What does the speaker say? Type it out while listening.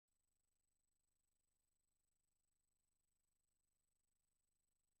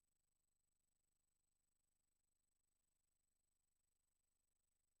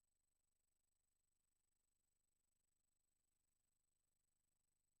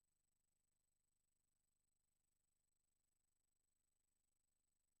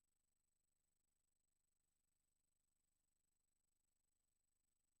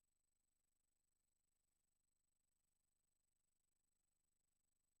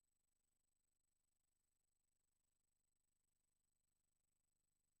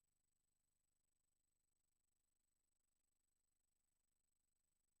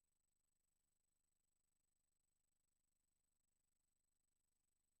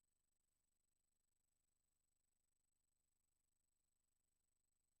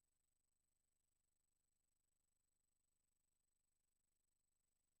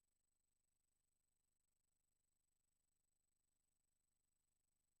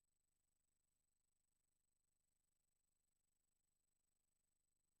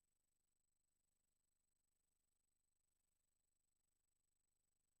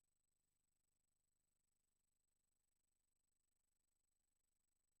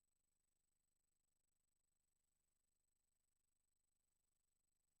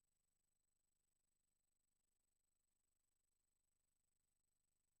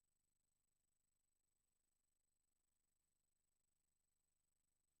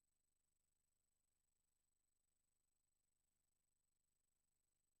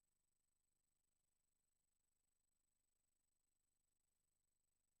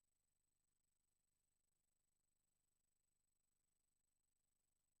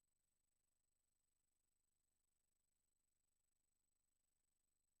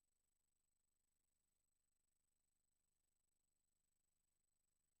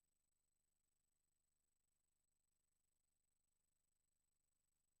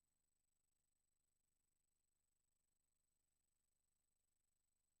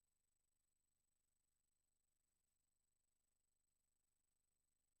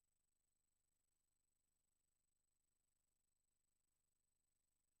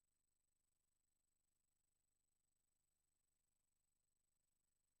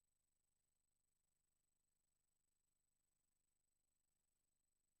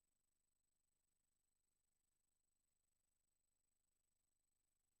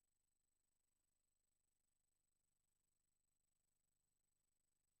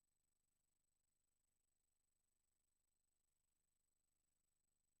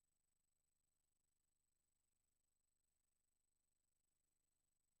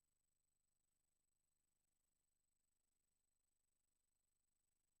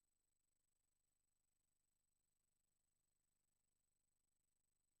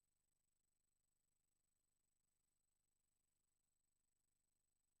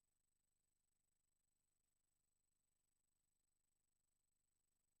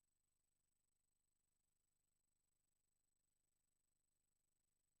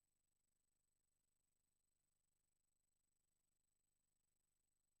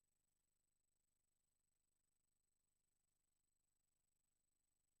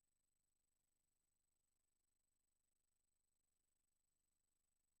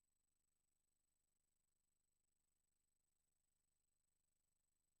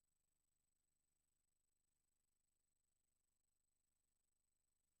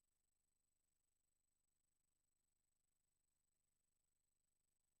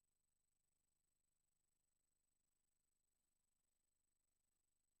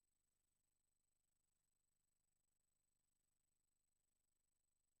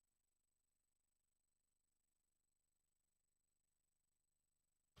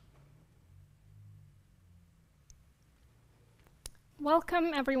Welcome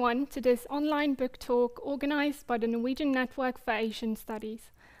everyone to this online book talk organized by the Norwegian Network for Asian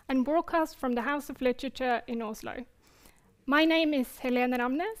Studies and broadcast from the House of Literature in Oslo. My name is Helene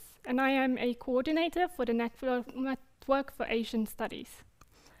Ramnes and I am a coordinator for the Network for Asian Studies.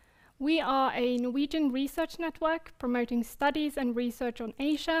 We are a Norwegian research network promoting studies and research on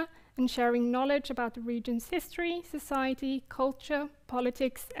Asia and sharing knowledge about the region's history, society, culture,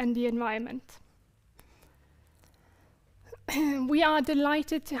 politics, and the environment. We are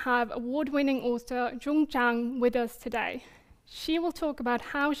delighted to have award-winning author Jung Chang with us today. She will talk about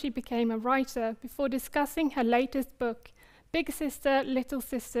how she became a writer before discussing her latest book, Big Sister, Little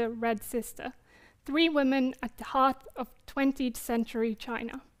Sister, Red Sister, 3 women at the heart of 20th century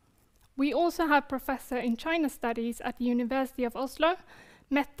China. We also have Professor in China Studies at the University of Oslo,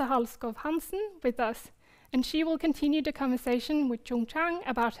 Mette Halskov Hansen, with us, and she will continue the conversation with Jung Chang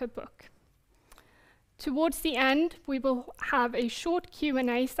about her book. Towards the end, we will have a short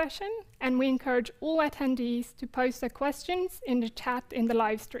Q&A session, and we encourage all attendees to post their questions in the chat in the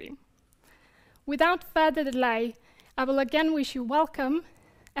live stream. Without further delay, I will again wish you welcome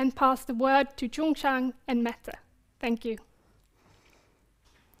and pass the word to Jung Chang and Mette. Thank you.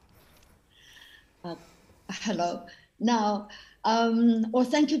 Hello. Now, well,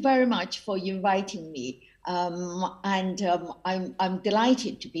 thank you very much for inviting me. I'm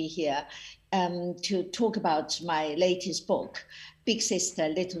delighted to be here to talk about my latest book, Big Sister,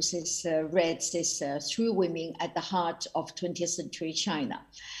 Little Sister, Red Sister, 3 women at the heart of 20th century China.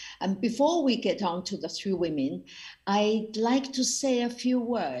 And before we get on to the 3 women, I'd like to say a few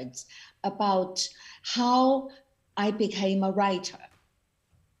words about how I became a writer.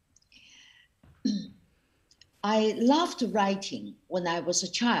 I loved writing when I was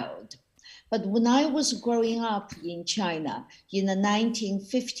a child. But when I was growing up in China in the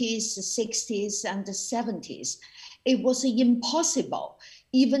 1950s, 60s, and the 70s, it was impossible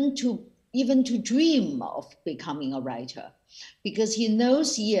even to dream of becoming a writer. Because in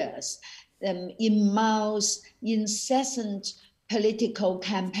those years, in Mao's incessant political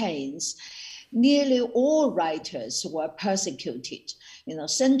campaigns, nearly all writers were persecuted,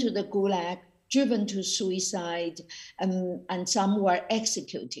 sent to the Gulag, driven to suicide, and some were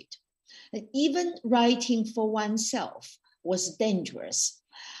executed. Even writing for oneself was dangerous.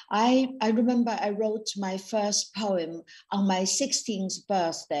 I remember I wrote my first poem on my 16th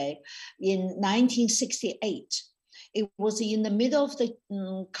birthday in 1968. It was in the middle of the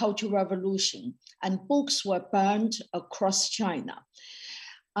Cultural Revolution, and books were burned across China.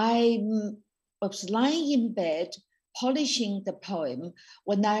 I was lying in bed polishing the poem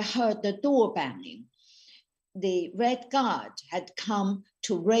when I heard the door banging. The Red Guard had come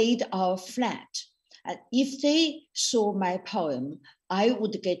to raid our flat. And if they saw my poem, I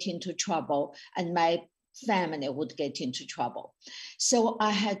would get into trouble and my family would get into trouble. So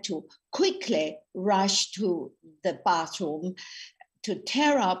I had to quickly rush to the bathroom to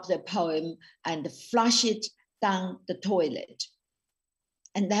tear up the poem and flush it down the toilet.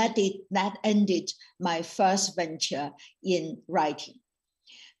 And that ended my first venture in writing.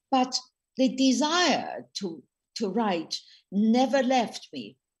 But the desire to write never left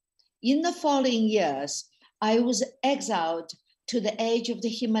me. In the following years, I was exiled to the edge of the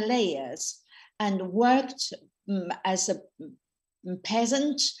Himalayas and worked as a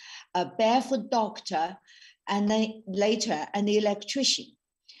peasant, a barefoot doctor, and then later an electrician.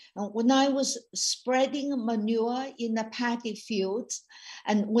 When I was spreading manure in the paddy fields,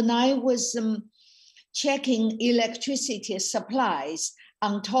 and when I was checking electricity supplies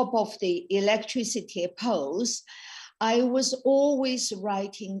on top of the electricity poles, I was always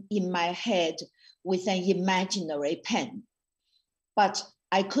writing in my head with an imaginary pen, but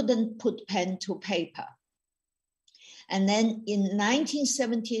I couldn't put pen to paper. And then in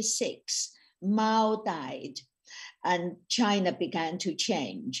 1976, Mao died and China began to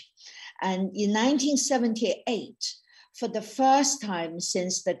change. And in 1978, for the first time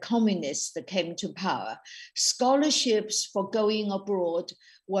since the communists came to power, scholarships for going abroad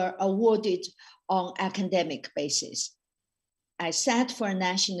were awarded on academic basis. I sat for a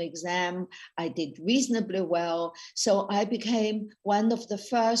national exam, I did reasonably well, so I became one of the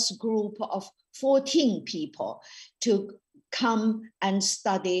first group of 14 people to come and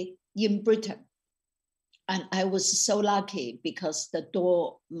study in Britain. And I was so lucky because the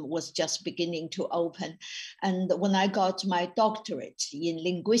door was just beginning to open. And when I got my doctorate in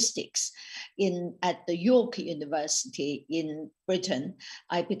linguistics at the York University in Britain,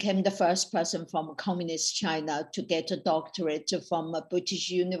 I became the first person from communist China to get a doctorate from a British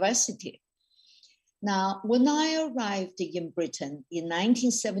university. Now, when I arrived in Britain in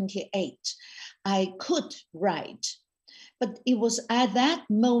 1978, I could write But it was at that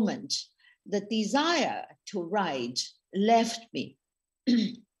moment the desire to write left me.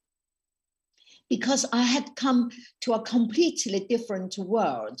 Because I had come to a completely different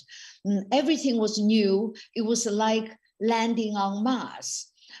world. Everything was new. It was like landing on Mars.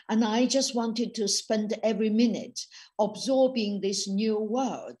 And I just wanted to spend every minute absorbing this new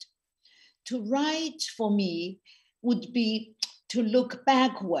world. To write for me would be to look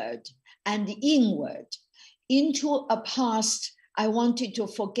backward and inward into a past I wanted to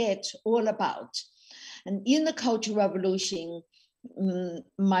forget all about. And in the Cultural Revolution,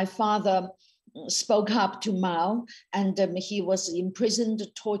 my father spoke up to Mao, and he was imprisoned,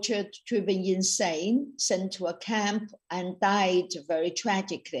 tortured, driven insane, sent to a camp, and died very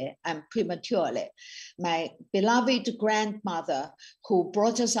tragically and prematurely. My beloved grandmother, who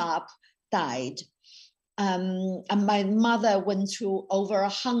brought us up, died. And my mother went through over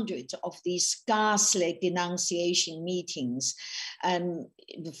 100 of these ghastly denunciation meetings, and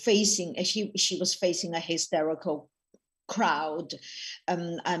she was facing a hysterical crowd,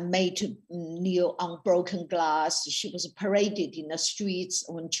 and made to kneel on broken glass. She was paraded in the streets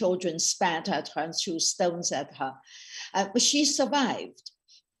when children spat at her and threw stones at her. But she survived.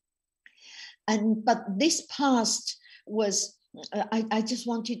 But this past was, I just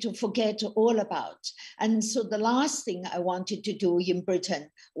wanted to forget all about. And so the last thing I wanted to do in Britain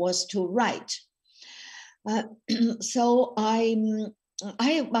was to write. So I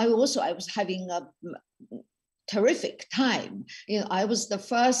was having a terrific time. I was the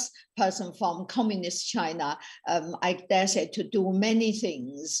first person from communist China, I dare say, to do many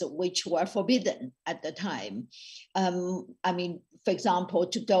things which were forbidden at the time. I mean, for example,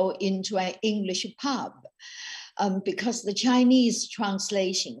 to go into an English pub, because the Chinese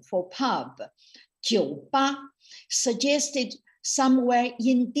translation for pub, 酒吧, suggested somewhere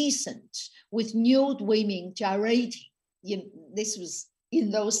indecent with nude women gyrating. This was in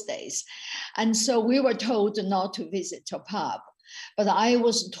those days. And so we were told not to visit a pub. But I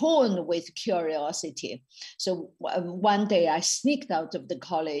was torn with curiosity. So one day I sneaked out of the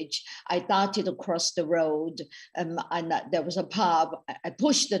college. I darted across the road, and there was a pub. I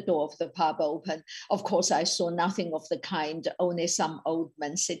pushed the door of the pub open. Of course, I saw nothing of the kind, only some old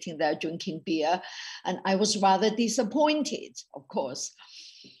men sitting there drinking beer. And I was rather disappointed, of course.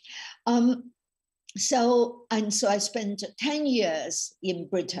 So I spent 10 years in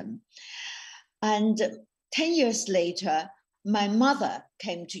Britain. And 10 years later, my mother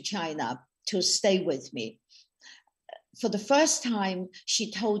came to China to stay with me. For the first time, she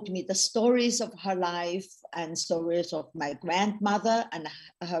told me the stories of her life and stories of my grandmother and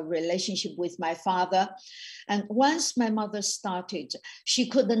her relationship with my father. And once my mother started, she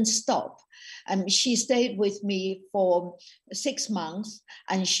couldn't stop. And she stayed with me for 6 months,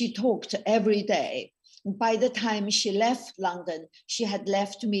 and she talked every day. By the time she left London, she had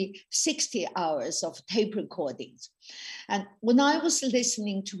left me 60 hours of tape recordings. And when I was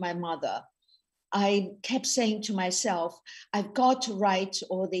listening to my mother, I kept saying to myself, I've got to write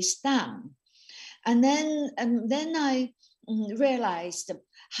all this down. And then I realized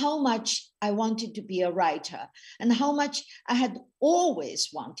how much I wanted to be a writer and how much I had always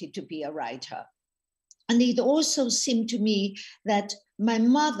wanted to be a writer. And it also seemed to me that my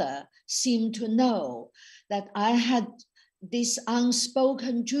mother seemed to know that I had this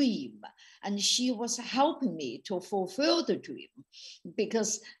unspoken dream, and she was helping me to fulfill the dream.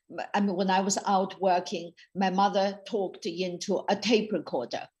 Because when I was out working, my mother talked into a tape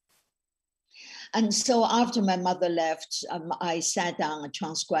recorder. And so after my mother left, I sat down and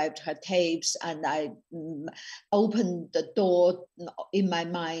transcribed her tapes, and I opened the door in my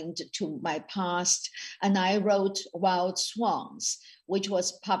mind to my past. And I wrote Wild Swans, which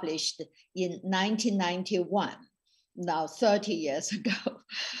was published in 1991, now 30 years ago.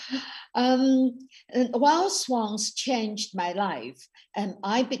 And Wild Swans changed my life, and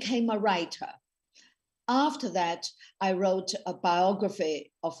I became a writer. After that, I wrote a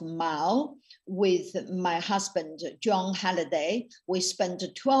biography of Mao with my husband, John Halliday. We spent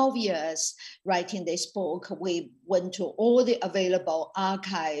 12 years writing this book. We went to all the available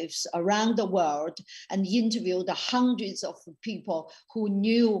archives around the world and interviewed hundreds of people who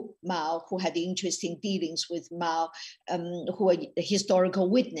knew Mao, who had interesting dealings with Mao, who were historical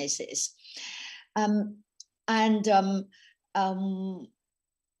witnesses. Then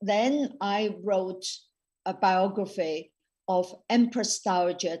I wrote a biography of Empress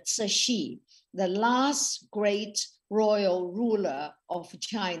Dowager Cixi, the last great royal ruler of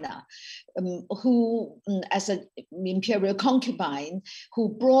China, who, as an imperial concubine, who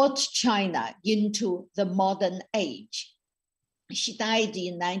brought China into the modern age. She died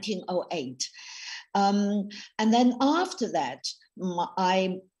in 1908. And then after that,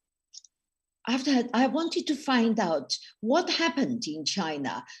 I wanted to find out what happened in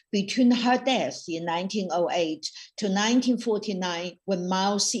China between her death in 1908 to 1949 when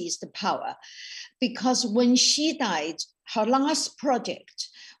Mao seized power. Because when she died, her last project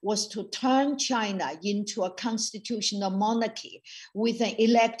was to turn China into a constitutional monarchy with an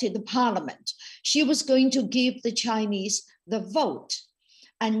elected parliament. She was going to give the Chinese the vote.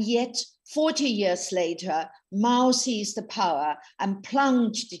 And yet, 40 years later, Mao seized the power and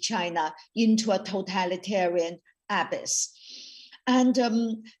plunged China into a totalitarian abyss. And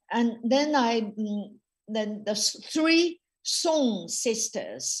then the three Song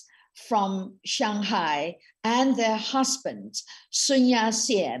sisters from Shanghai and their husband, Sun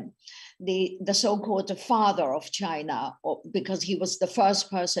Yat-sen, the so-called father of China, because he was the first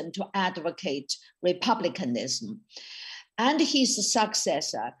person to advocate republicanism, and his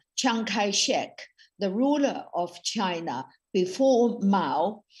successor, Chiang Kai-shek, the ruler of China before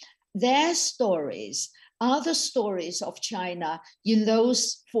Mao, their stories are the stories of China in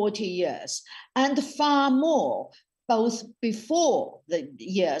those 40 years, and far more, both before the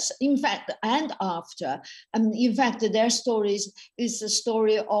years, in fact, and after. In fact, their stories is the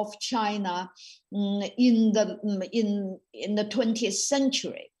story of China in the 20th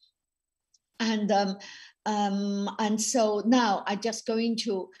century. And so now I'm just going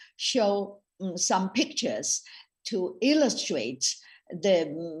to show some pictures to illustrate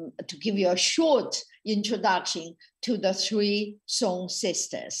to give you a short introduction to the three Song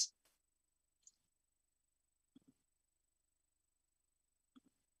sisters.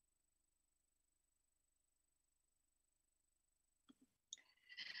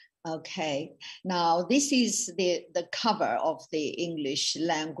 Okay, now this is the cover of the English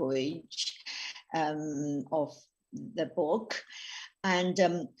language of the book. And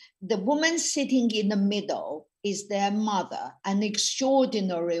the woman sitting in the middle is their mother, an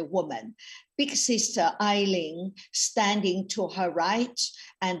extraordinary woman. Big sister Eileen standing to her right,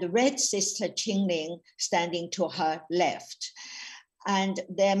 and red sister Qingling standing to her left. And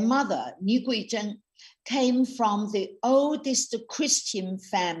their mother, Ni Guizhen, came from the oldest Christian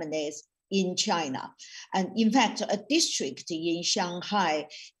families in China. And in fact, a district in Shanghai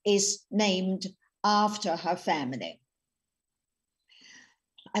is named after her family.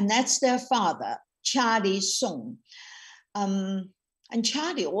 And that's their father, Charlie Song. And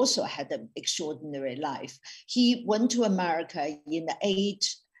Charlie also had an extraordinary life. He went to America in the late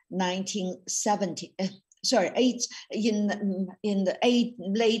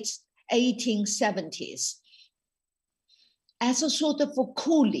 1870s as a sort of a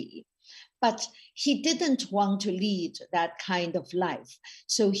coolie, but he didn't want to lead that kind of life.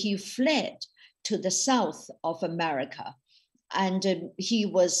 So he fled to the south of America, and he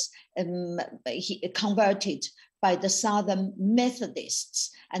was converted by the Southern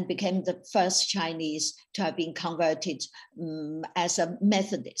Methodists and became the first Chinese to have been converted as a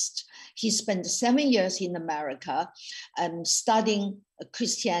Methodist. He spent 7 years in America studying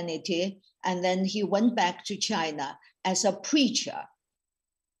Christianity, and then he went back to China as a preacher.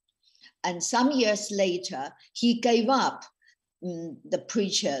 And some years later, he gave up the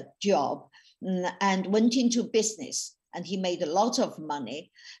preacher job and went into business, and he made a lot of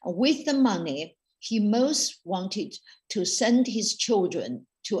money. And with the money, he most wanted to send his children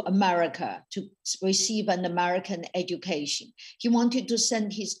to America to receive an American education. He wanted to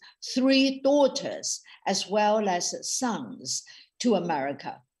send his 3 daughters as well as sons to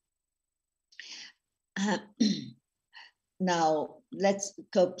America. Now, let's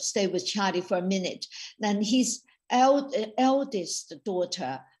go stay with Charlie for a minute. Then his eldest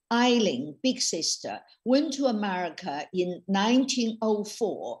daughter, Eileen, big sister, went to America in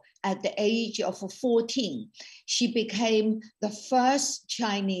 1904 at the age of 14. She became the first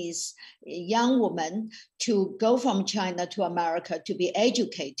Chinese young woman to go from China to America to be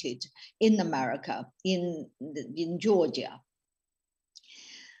educated in America, in Georgia.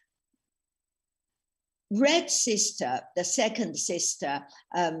 Red sister, the second sister,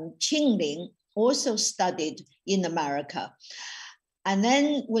 Qingling, also studied in America. And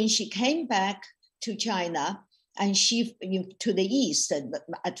then when she came back to China, and she to the east,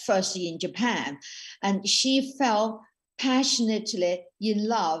 at first in Japan, and she fell passionately in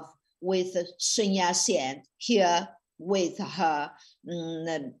love with Sun Yat-sen here with her.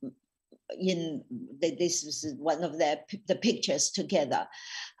 This is one of the pictures together,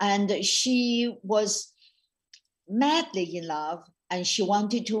 and she was madly in love, and she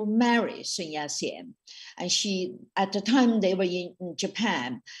wanted to marry Sun Yat-sen. And she, at the time they were in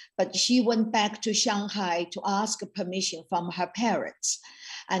Japan, but she went back to Shanghai to ask permission from her parents.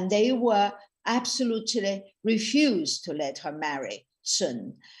 And they were absolutely refused to let her marry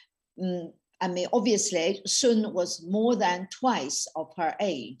Sun. I mean, obviously, Sun was more than twice of her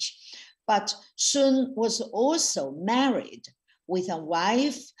age, but Sun was also married with a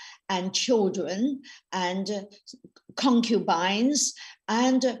wife and children and concubines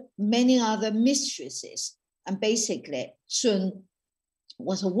and many other mistresses. And basically, Sun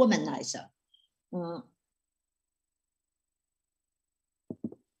was a womanizer.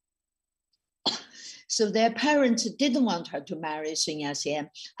 So their parents didn't want her to marry Sun Yat-sen,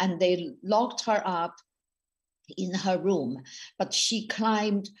 and they locked her up in her room. But she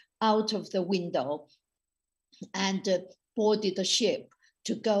climbed out of the window and boarded a ship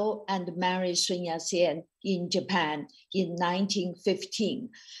to go and marry Sun Yat-sen in Japan in 1915.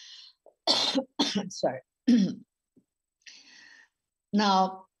 Sorry.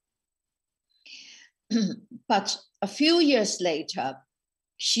 Now, but a few years later,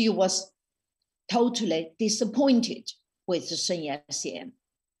 she was totally disappointed with Sun Yat-sen.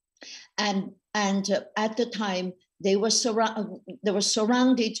 And at the time, they were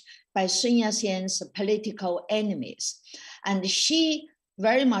surrounded by Sun Yat-sen's political enemies. And she,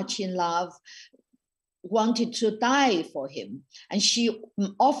 very much in love, wanted to die for him. And she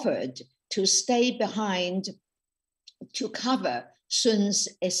offered to stay behind to cover Sun's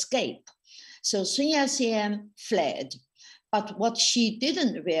escape. So Sun Yat-sen fled. But what she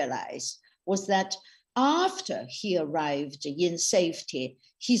didn't realize was that after he arrived in safety,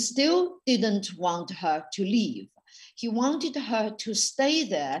 he still didn't want her to leave. He wanted her to stay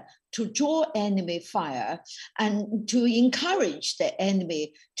there to draw enemy fire and to encourage the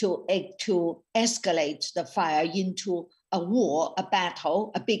enemy to escalate the fire into a war, a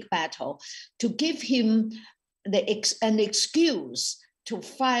battle, a big battle, to give him an excuse to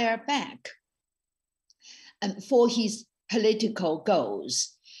fire back and for his political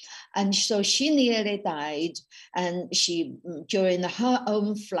goals. And so she nearly died, and she, during her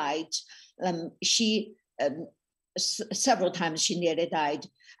own flight, several times she nearly died,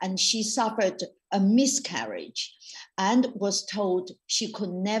 and she suffered a miscarriage and was told she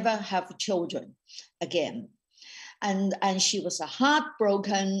could never have children again. And she was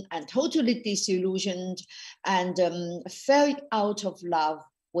heartbroken and totally disillusioned and fell out of love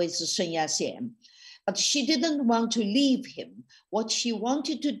with Sun Yat-sen. But she didn't want to leave him. What she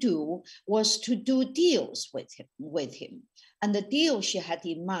wanted to do was to do deals with him. And the deal she had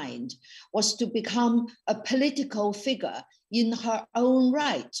in mind was to become a political figure in her own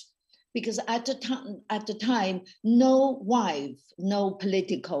right. Because at the time, no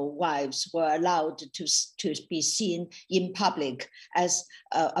political wives were allowed to be seen in public as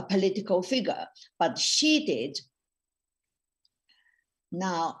a political figure, but she did.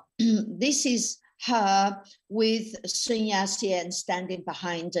 Now, this is her with Sun Yat-sen standing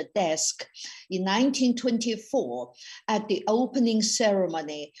behind a desk in 1924 at the opening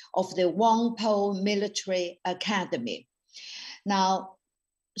ceremony of the Wangpo Military Academy. Now,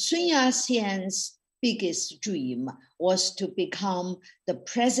 Sun Yat-sen's biggest dream was to become the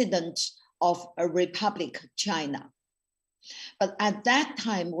president of a Republic China. But at that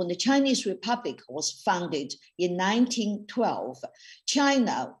time, when the Chinese Republic was founded in 1912,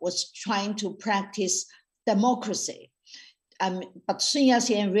 China was trying to practice democracy. But Sun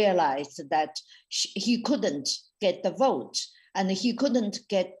Yat-sen realized that he couldn't get the vote and he couldn't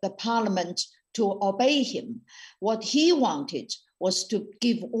get the parliament to obey him. What he wanted was to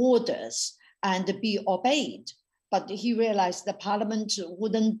give orders and be obeyed, but he realized the parliament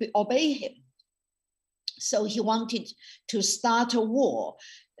wouldn't obey him. So he wanted to start a war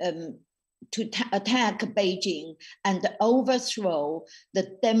to attack Beijing and overthrow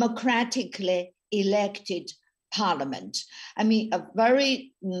the democratically elected parliament. I mean, a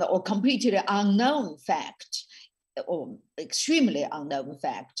very or completely unknown fact, or extremely unknown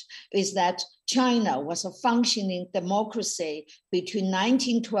fact, is that China was a functioning democracy between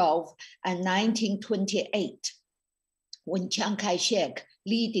 1912 and 1928, when Chiang Kai-shek,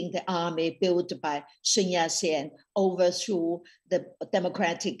 leading the army built by Sun Yat-sen, overthrew the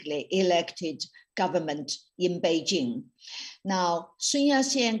democratically elected government in Beijing. Now, Sun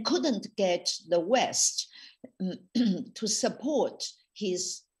Yat-sen couldn't get the West to support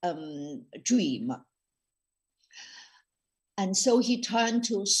his dream. And so he turned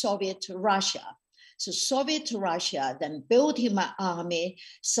to Soviet Russia. So Soviet Russia then built him an army,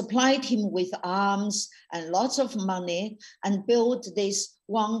 supplied him with arms and lots of money, and built this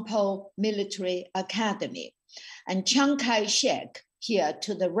Wangpo Military Academy. And Chiang Kai-shek, here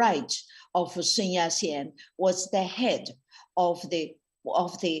to the right of Sun Yat-sen, was the head of the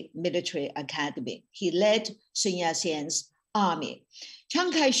military academy. He led Sun Yat-sen's army.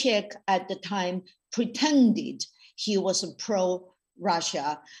 Chiang Kai-shek at the time pretended he was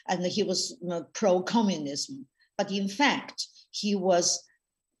pro-Russia and he was pro-communism, but in fact, he was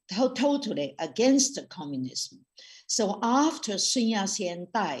totally against communism. So after Sun Yat-sen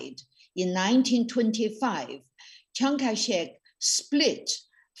died in 1925, Chiang Kai-shek split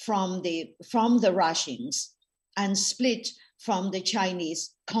from the Russians and split from the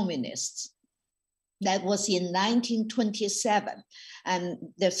Chinese communists. That was in 1927. And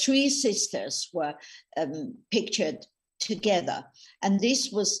the three sisters were pictured together. And this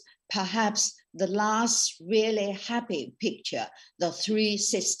was perhaps the last really happy picture, the three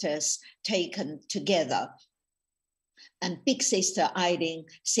sisters taken together. And big sister Eileen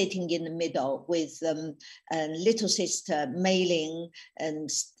sitting in the middle with little sister Mei Ling and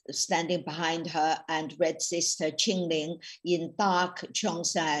standing behind her, and red sister Qingling in dark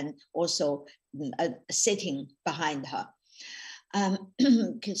cheongshan also sitting behind her.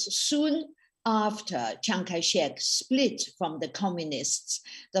 Because soon after Chiang Kai-shek split from the communists,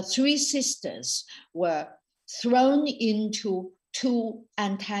 the three sisters were thrown into two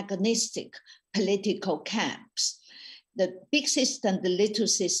antagonistic political camps. The big sister and the little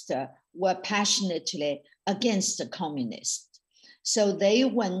sister were passionately against the communists. So they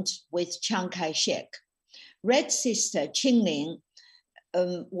went with Chiang Kai-shek. Red sister Qingling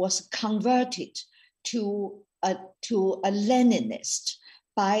was converted to a Leninist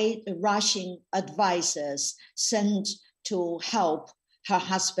by the Russian advisors sent to help her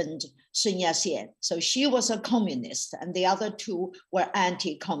husband Sun Yat-sen. So she was a communist, and the other two were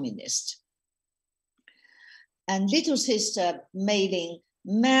anti-communist. And little sister Mei Ling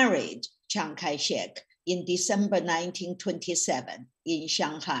married Chiang Kai-shek in December 1927 in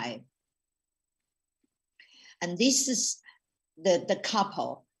Shanghai. And this is the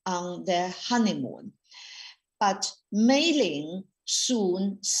couple on their honeymoon. But Mei Ling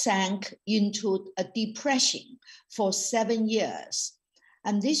soon sank into a depression for 7 years.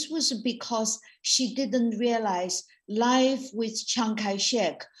 And this was because she didn't realize life with Chiang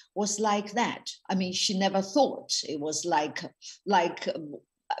Kai-shek was like that. I mean, she never thought it was like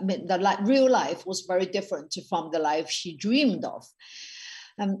the real life was very different from the life she dreamed of.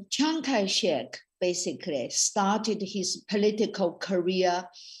 Chiang Kai-shek basically started his political career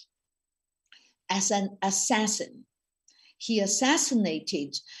as an assassin. He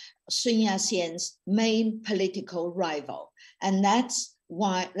assassinated Sun Yat-sen's main political rival, and that's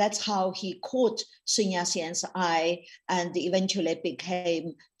how he caught Sun Yat-sen's eye and eventually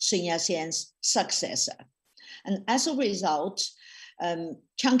became Sun Yat-sen's successor. And as a result,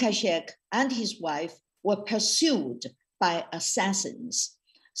 Chiang Kai-shek and his wife were pursued by assassins.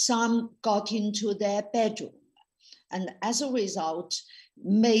 Some got into their bedroom. And as a result,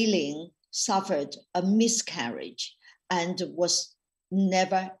 Mei Ling suffered a miscarriage and was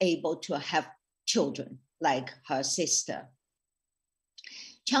never able to have children like her sister.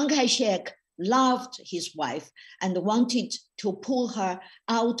 Chiang Kai-shek loved his wife and wanted to pull her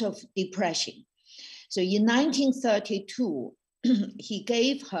out of depression. So in 1932, he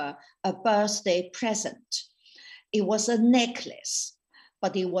gave her a birthday present. It was a necklace,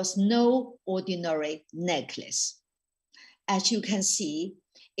 but it was no ordinary necklace. As you can see,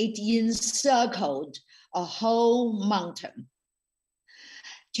 it encircled a whole mountain.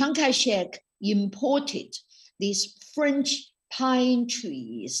 Chiang Kai-shek imported these French pine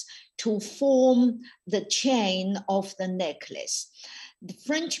trees to form the chain of the necklace. The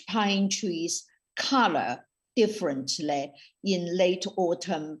French pine trees color differently in late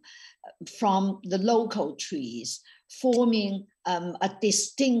autumn from the local trees, forming a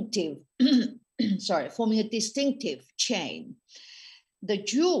distinctive, forming a distinctive chain. The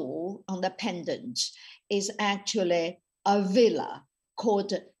jewel on the pendant is actually a villa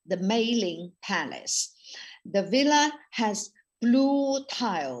called the Mei Ling Palace. The villa has blue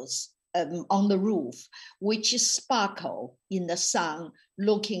tiles on the roof, which sparkle in the sun,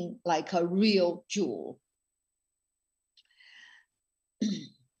 looking like a real jewel.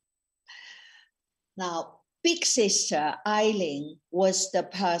 Now, big sister Eileen was the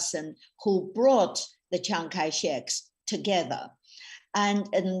person who brought the Chiang Kai-sheks together. And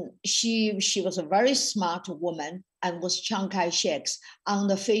she was a very smart woman and was Chiang Kai-shek's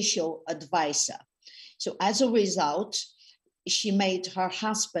unofficial advisor. So as a result, she made her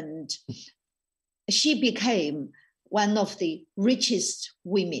husband, she became one of the richest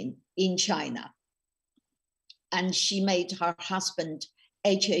women in China. And she made her husband,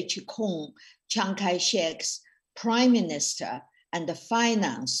 H.H. Kung, Chiang Kai-shek's prime minister and the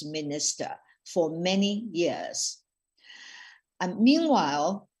finance minister for many years. And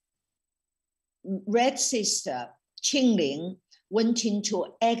meanwhile, red sister Qingling went into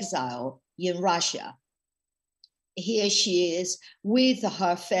exile in Russia. Here she is with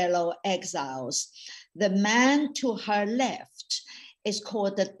her fellow exiles. The man to her left is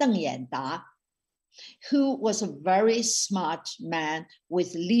called Deng Yanda, who was a very smart man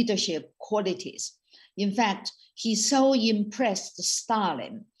with leadership qualities. In fact, he so impressed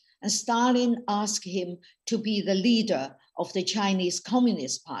Stalin, and Stalin asked him to be the leader of the Chinese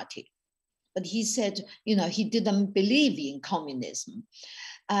Communist Party. But he said, he didn't believe in communism.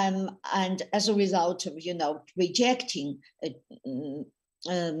 And as a result of, rejecting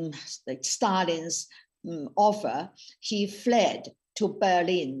Stalin's offer, he fled to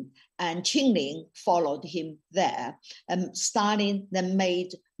Berlin, and Qingling followed him there. Stalin then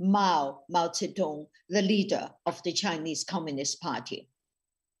made Mao Zedong the leader of the Chinese Communist Party.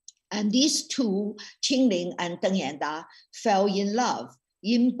 And these two, Qingling and Deng Yanda, fell in love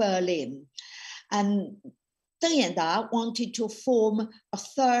in Berlin. And Deng Yanda wanted to form a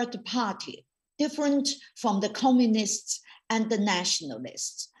third party, different from the communists and the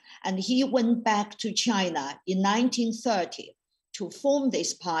nationalists. And he went back to China in 1930 to form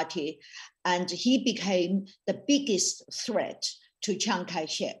this party, and he became the biggest threat to Chiang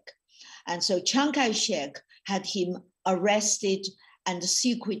Kai-shek. And so Chiang Kai-shek had him arrested and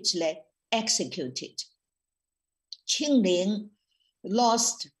secretly executed. Qingling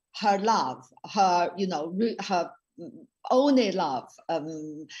lost her love, her only love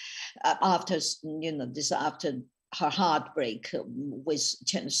after her heartbreak with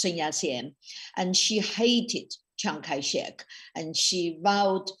Sun Yat-sen, and she hated Chiang Kai-shek, and she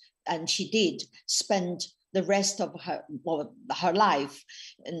vowed, and she did spend the rest of her life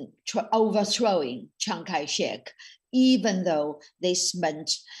in overthrowing Chiang Kai-shek, even though this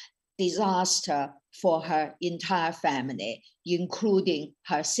meant disaster for her entire family, including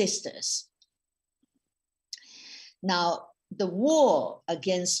her sisters. Now, the war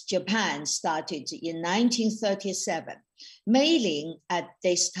against Japan started in 1937. Mei Ling at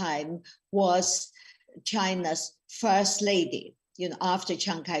this time was China's first lady, after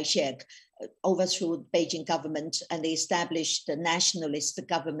Chiang Kai-shek overthrew the Beijing government and established the nationalist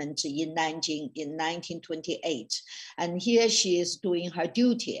government in 1928. And here she is doing her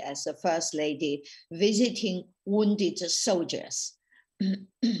duty as a first lady, visiting wounded soldiers.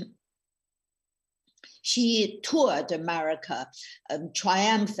 She toured America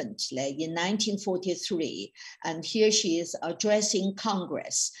triumphantly in 1943, and here she is addressing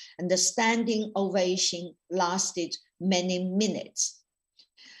Congress, and the standing ovation lasted many minutes.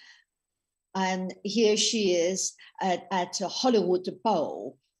 And here she is at a Hollywood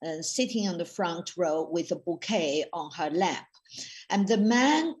Bowl, sitting on the front row with a bouquet on her lap. And the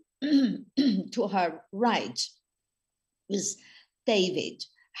man to her right was David,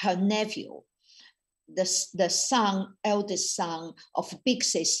 her nephew, the son, eldest son of big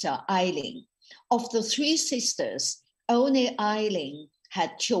sister Eileen. Of the three sisters, only Eileen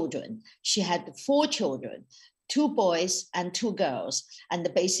had children. She had 4 children, 2 boys and 2 girls.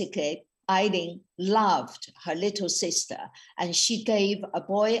 And basically, Eileen loved her little sister, and she gave a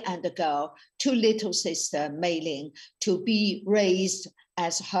boy and a girl to little sister Mei Ling to be raised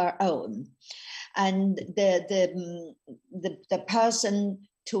as her own. And the person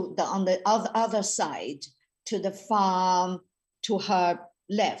on the other side, to the farm to her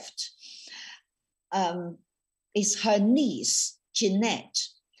left, is her niece, Jeanette.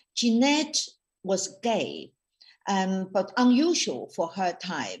 Jeanette was gay, but unusual for her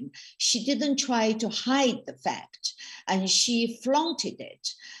time. She didn't try to hide the fact, and she flaunted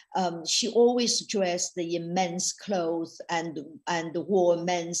it. She always dressed in men's clothes and wore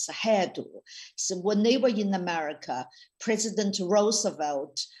men's hairdo. So when they were in America, President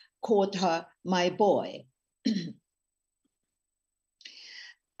Roosevelt called her my boy.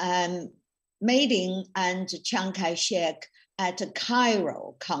 Mei Ling and Chiang Kai-shek at a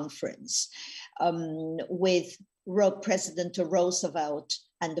Cairo conference with President Roosevelt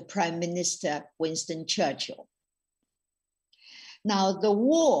and the Prime Minister Winston Churchill. Now, during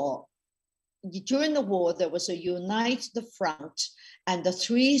the war, there was a united front, and the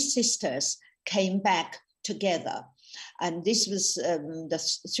 3 sisters came back together. And this was the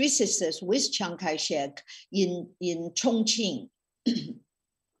 3 sisters with Chiang Kai-shek in Chongqing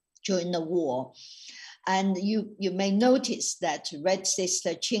during the war. And you may notice that Red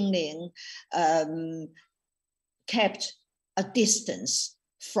Sister Qingling kept a distance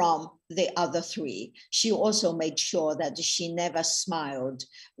from the other 3. She also made sure that she never smiled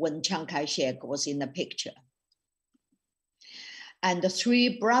when Chiang Kai-shek was in the picture. And the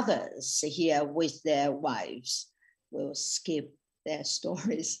 3 brothers here with their wives, we'll skip their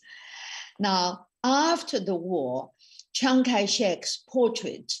stories. Now, after the war, Chiang Kai-shek's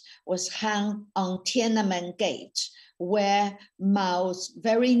portrait was hung on Tiananmen Gate, where Mao's,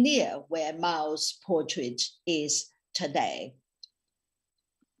 very near where Mao's portrait is today.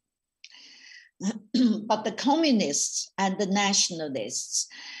 But the communists and the nationalists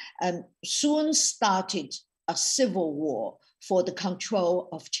soon started a civil war for the control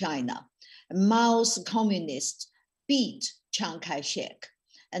of China. Mao's communists beat Chiang Kai-shek.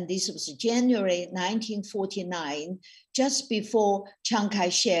 And this was January 1949, just before Chiang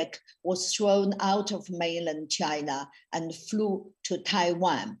Kai-shek was thrown out of mainland China and flew to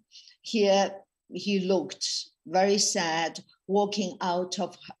Taiwan. Here he looked very sad, walking out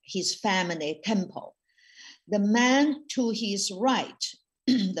of his family temple. The man to his right,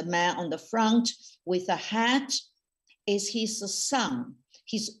 the man on the front with a hat, is his son,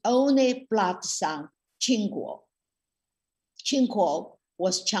 his only blood son, Qin Guo. Qin Guo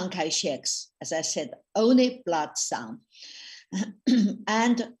was Chiang Kai-shek's, as I said, only blood son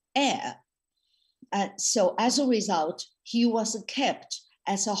and heir. So as a result, he was kept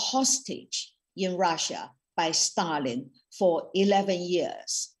as a hostage in Russia by Stalin for 11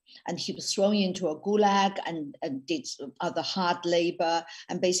 years. And he was thrown into a gulag and did other hard labor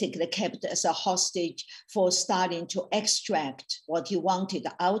and basically kept as a hostage for Stalin to extract what he wanted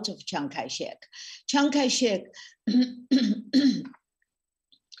out of Chiang Kai-shek. Chiang Kai-shek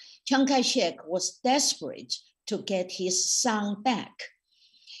Chiang Kai-shek was desperate to get his son back.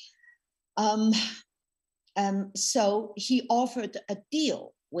 So he offered a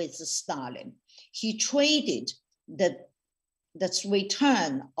deal with Stalin. He traded the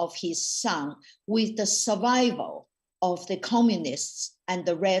return of his son with the survival of the communists and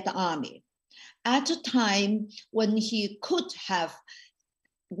the Red Army. At a time when he could have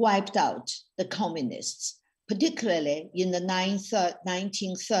wiped out the communists, particularly in the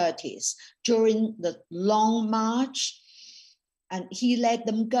 1930s, during the Long March, and he let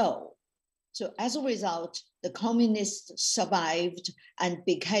them go. So as a result, the communists survived and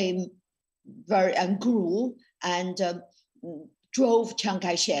became and grew and drove Chiang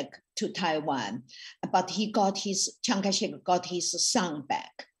Kai-shek to Taiwan, but Chiang Kai-shek got his son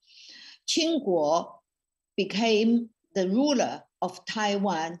back. Qin Guo became the ruler of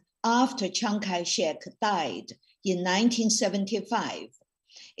Taiwan after Chiang Kai-shek died in 1975.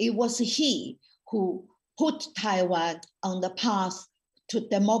 It was he who put Taiwan on the path to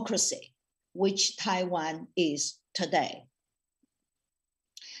democracy, which Taiwan is today.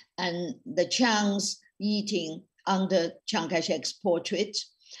 And the Chiang's eating under Chiang Kai-shek's portrait,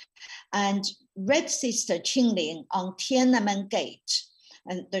 and Red Sister Qingling on Tiananmen Gate,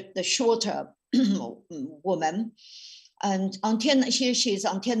 and the shorter woman, and here she is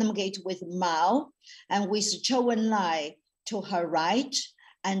on Tiananmen Gate with Mao, and with Zhou Enlai to her right,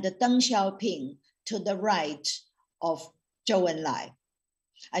 and Deng Xiaoping to the right of Zhou Enlai.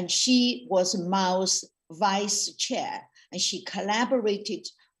 And she was Mao's vice chair, and she collaborated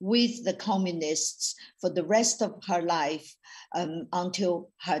with the communists for the rest of her life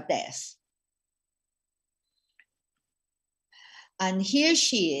until her death. And here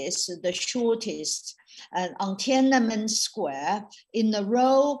she is, the shortest, on Tiananmen Square in a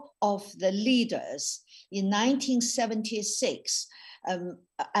row of the leaders in 1976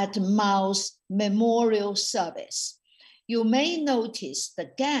 at Mao's memorial service. You may notice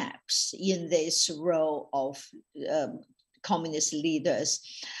the gaps in this row of communist leaders.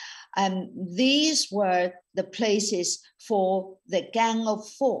 These were the places for the Gang of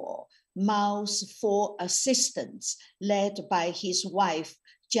Four, Mao's 4 assistants, led by his wife,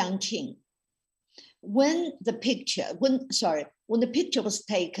 Jung Chang. When the picture was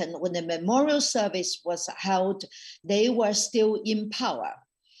taken, when the memorial service was held, they were still in power,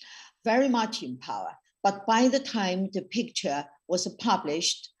 very much in power. But by the time the picture was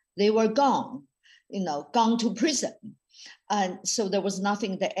published, they were gone, gone to prison. And so there was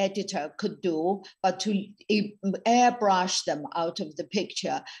nothing the editor could do but to airbrush them out of the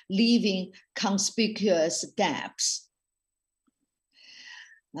picture, leaving conspicuous gaps.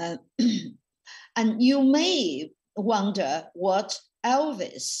 And you may wonder what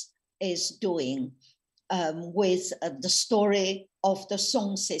Elvis is doing with the story of the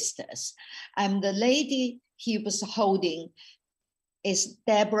Song sisters. And the lady he was holding is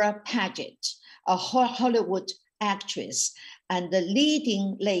Deborah Paget, a Hollywood actress and the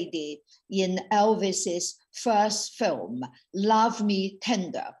leading lady in Elvis's first film, Love Me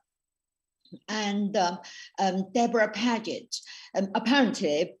Tender. And Deborah Paget,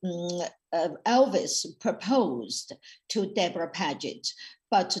 apparently Elvis proposed to Deborah Paget,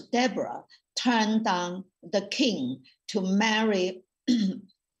 but Deborah turned down the king to marry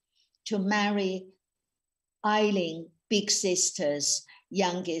Eileen big sister's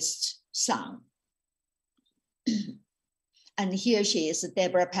youngest son. And here she is,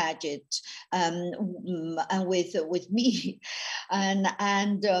 Deborah Paget, and with me, and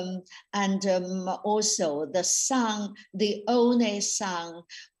also the son, the only son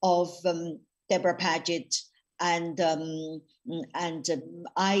of Deborah Paget and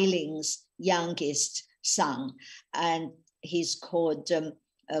Eileen's youngest son, and he's called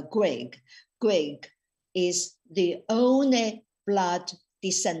Greg. Greg is the only blood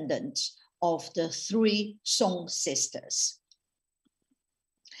descendant of the 3 Song sisters.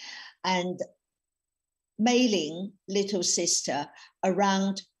 And Mei-ling, little sister,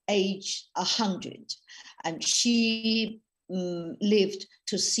 around age 100, and she lived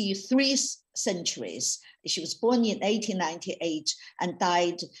to see 3 centuries. She was born in 1898 and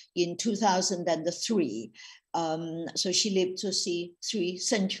died in 2003. So she lived to see 3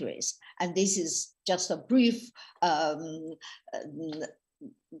 centuries. And this is just a brief,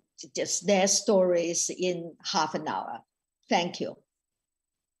 just their stories in half an hour. Thank you.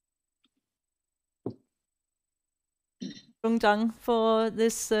 Jung Chang, for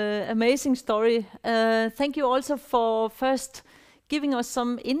this amazing story. Thank you also for first giving us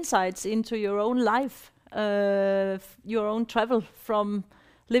some insights into your own life, your own travel from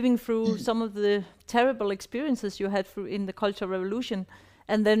living through some of the terrible experiences you had in the Cultural Revolution,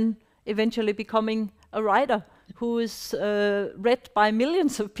 and then eventually becoming a writer who is read by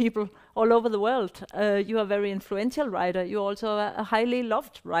millions of people all over the world. You are a very influential writer. You're also a highly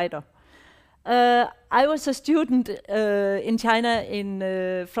loved writer. I was a student in China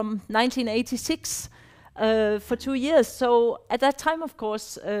from 1986 for 2 years. So at that time, of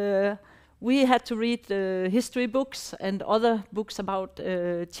course, we had to read history books and other books about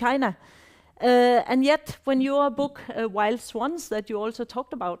China. And yet, when your book, Wild Swans, that you also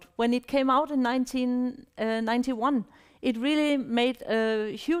talked about, when it came out in 1991, it really made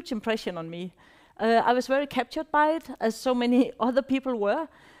a huge impression on me. I was very captured by it, as so many other people were.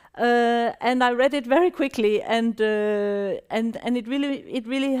 And I read it very quickly, and it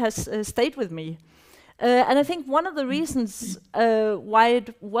really has stayed with me. And I think one of the reasons why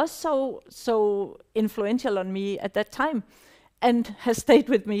it was so influential on me at that time, and has stayed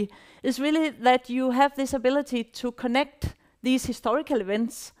with me, is really that you have this ability to connect these historical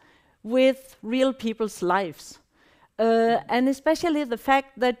events with real people's lives, and especially the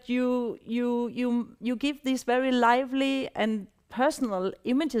fact that you give these very lively and personal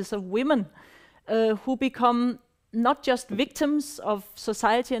images of women who become not just victims of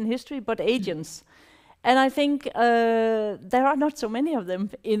society and history, but agents. And I think there are not so many of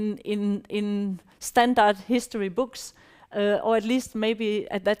them in standard history books, or at least maybe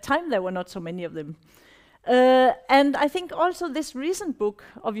at that time there were not so many of them. And I think also this recent book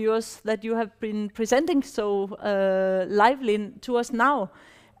of yours that you have been presenting so lively to us now,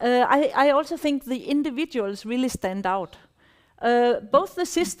 I also think the individuals really stand out. Both the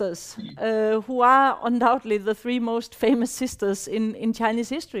sisters, who are undoubtedly the 3 most famous sisters in Chinese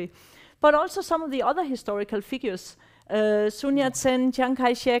history, but also some of the other historical figures, Sun Yat-sen, Chiang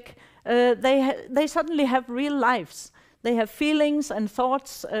Kai-shek, they suddenly have real lives. They have feelings and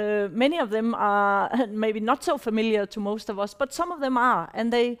thoughts. Many of them are maybe not so familiar to most of us, but some of them are,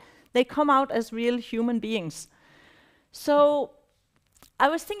 and they come out as real human beings. So I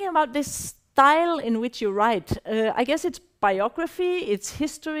was thinking about this style in which you write. I guess it's biography, it's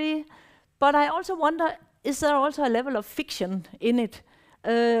history, but I also wonder, is there also a level of fiction in it?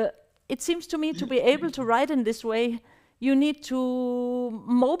 It seems to me to be able to write in this way, you need to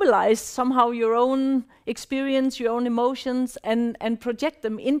mobilize somehow your own experience, your own emotions, and project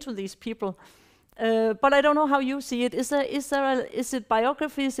them into these people. But I don't know how you see it. Is it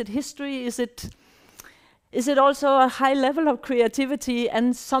biography? Is it history? Is it also a high level of creativity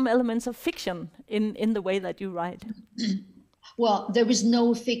and some elements of fiction in the way that you write? Well, there is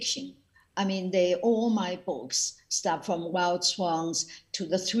no fiction. I mean, all my books start from Wild Swans to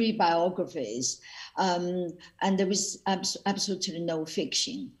the 3 biographies, and there is absolutely no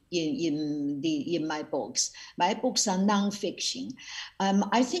fiction in my books. My books are non-fiction.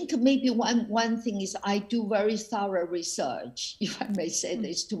 I think maybe one thing is I do very thorough research, if I may say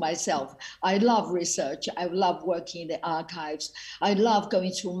this to myself. I love research. I love working in the archives. I love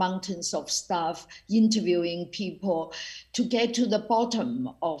going through mountains of stuff, interviewing people to get to the bottom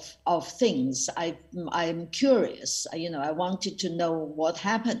of things. I'm curious. I wanted to know what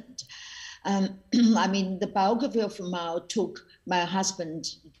happened. I mean, the biography of Mao took my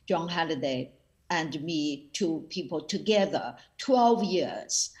husband, John Halliday, and me, 2 people together, 12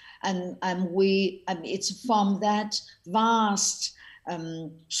 years. And it's from that vast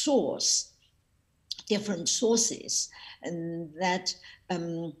source different sources, and that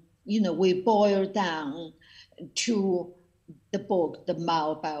we boil down to the book, the Mao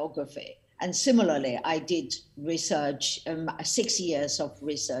biography. And similarly, I did research, 6 years of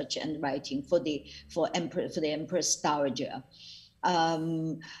research and writing for the Empress Dowager.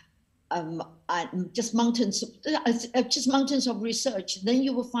 Just mountains of research. Then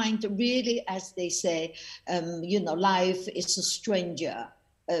you will find really, as they say, life is a stranger.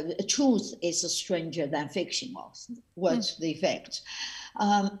 Truth is a stranger than fiction, words to the effect.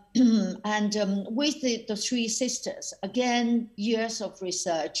 With the three sisters, again, years of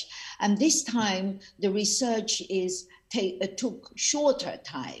research, and this time the research took shorter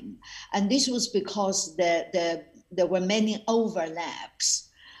time, and this was because there were many overlaps.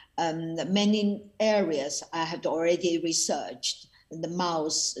 Many areas I had already researched, the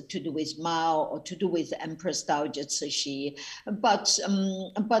Mao's, to do with Mao or to do with Empress Dowager Cixi, but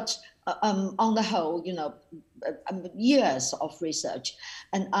on the whole, years of research.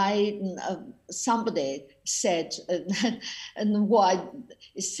 And somebody said, and why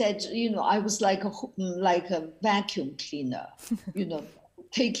said, I was like a vacuum cleaner,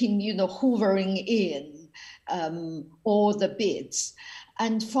 taking, hoovering in all the bits.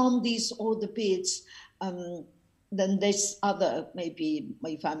 And from all the bits, then this other, maybe,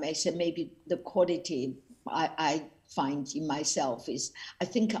 if I may say, maybe the quality I find in myself is, I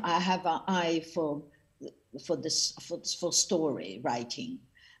think I have an eye for story writing.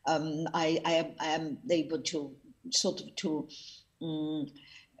 I am able to sort of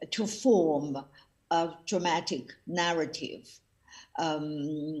to form a dramatic narrative,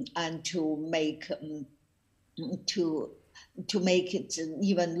 and to make it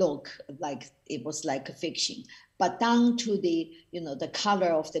even look like it was like a fiction, but down to the color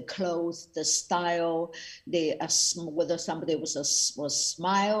of the clothes, the style, whether somebody was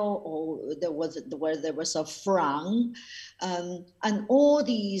smile or there was a frown, and all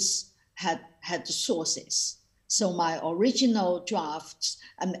these had sources. So my original drafts,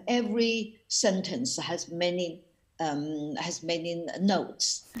 and every sentence has many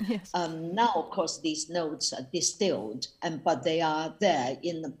notes. Yes. Now, of course, these notes are distilled, but they are there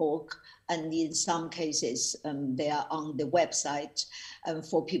in the book, and in some cases, they are on the website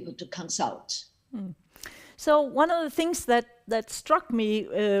for people to consult. Mm. So one of the things that struck me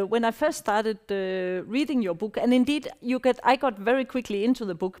when I first started reading your book, and indeed I got very quickly into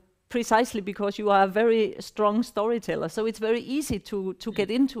the book, precisely because you are a very strong storyteller. So it's very easy to get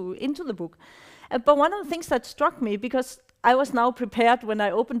into the book. But one of the things that struck me, because I was now prepared when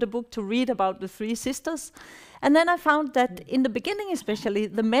I opened the book to read about the three sisters, and then I found that in the beginning especially,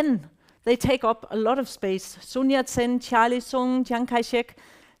 the men, they take up a lot of space. Sun Yat-sen, Charlie Sung, Chiang Kai-shek,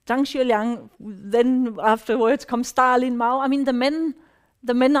 Zhang Xueliang, then afterwards comes Stalin, Mao. I mean, the men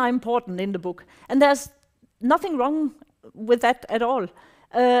are important in the book. And there's nothing wrong with that at all.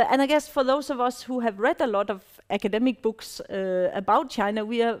 And I guess for those of us who have read a lot of academic books about China,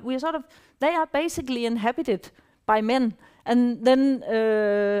 we are sort of, they are basically inhabited by men. And then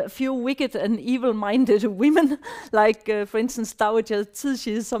a few wicked and evil-minded women, like, for instance, Dowager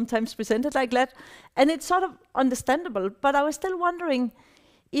Cixi is sometimes presented like that. And it's sort of understandable. But I was still wondering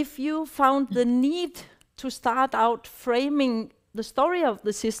if you found the need to start out framing the story of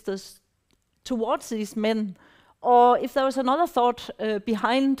the sisters towards these men, or if there was another thought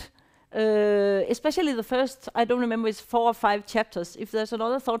behind, especially the first, I don't remember, it's 4 or 5 chapters, if there's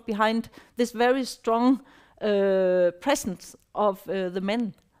another thought behind this very strong presence of the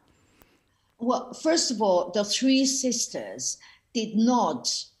men. Well, first of all, the three sisters did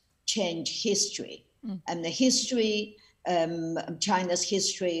not change history. And the history, China's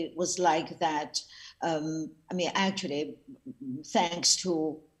history was like that. Actually, thanks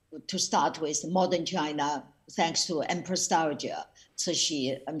to start with modern China, thanks to Empress Dowager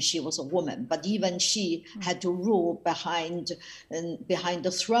Cixi, she was a woman, but even she had to rule behind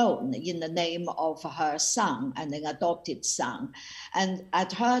the throne in the name of her son and an adopted son. And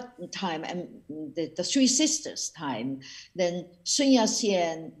at her time, and the three sisters' time, then Sun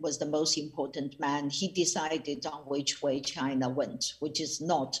Yat-sen was the most important man. He decided on which way China went, which is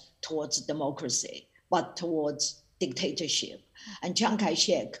not towards democracy, but towards dictatorship. And Chiang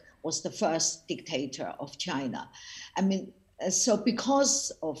Kai-shek was the first dictator of China. So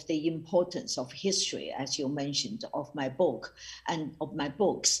because of the importance of history, as you mentioned, of my book and of my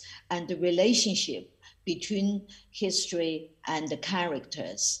books, and the relationship between history and the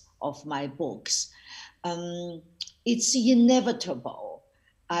characters of my books, it's inevitable.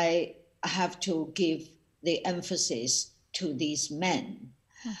 I have to give the emphasis to these men.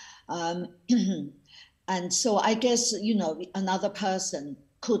 And so I guess, another person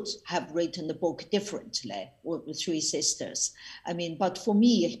could have written the book differently with the three sisters. I mean, but for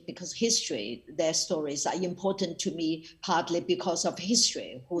me, because history, their stories are important to me, partly because of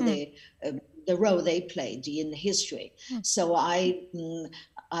history, who they, the role they played in history. So I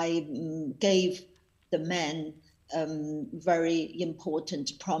gave the men very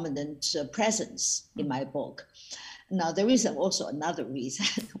important, prominent presence in my book. Now, there is also another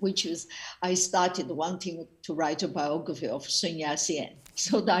reason, which is I started wanting to write a biography of Sun Yat-sen.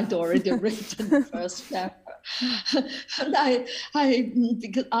 So I'd already written the first chapter. And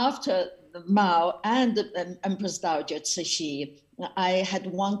because after Mao and Empress Dowager Cixi, I had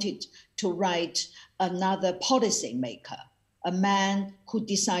wanted to write another policy maker, a man who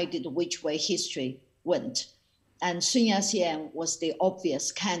decided which way history went. And Sun Yat-sen was the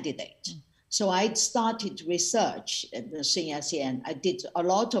obvious candidate. So I started research at Sun Yat-sen. I did a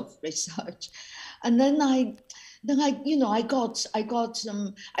lot of research, and then I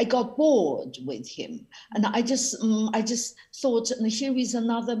got bored with him, and I just thought, here is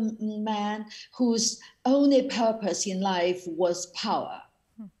another man whose only purpose in life was power,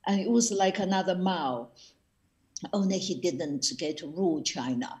 and it was like another Mao, only he didn't get to rule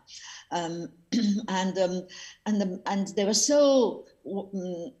China. And they were so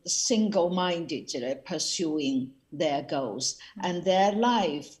single-minded, pursuing their goals, and their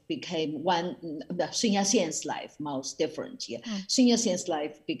life became Sun Yat-sen's life, Mao's different. Yeah, Sun Yat-sen's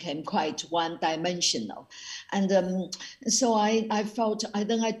life became quite one-dimensional, and so I felt I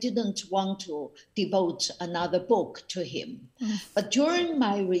didn't want to devote another book to him. But during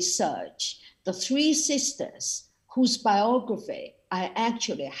my research, the three sisters, whose biography I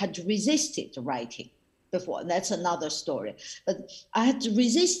actually had resisted writing before. And that's another story. But I had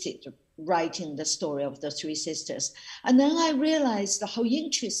resisted writing the story of the three sisters. And then I realized how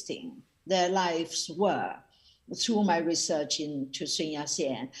interesting their lives were through my research into Sun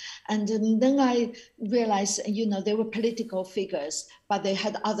Yat-sen. And then I realized, they were political figures, but they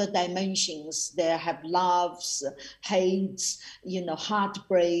had other dimensions. They have loves, hates,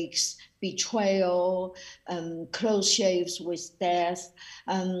 heartbreaks, betrayal, close shaves with death,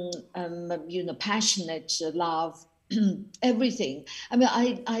 passionate love, everything. I mean,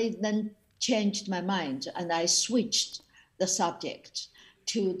 I then changed my mind and I switched the subject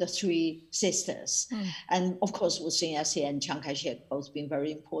to the three sisters. And of course, with Sun Yat-sen and Chiang Kai-shek both been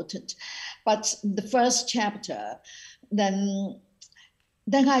very important. But the first chapter, then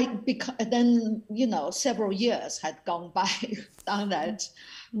several years had gone by down that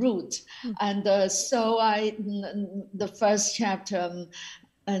route. And so the first chapter,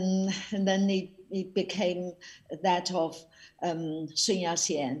 and then it became that of Sun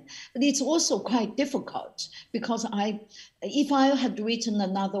Yat-sen. But it's also quite difficult because if I had written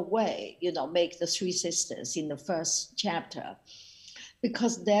another way, make the three sisters in the first chapter,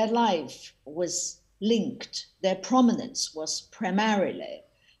 because their life was linked, their prominence was primarily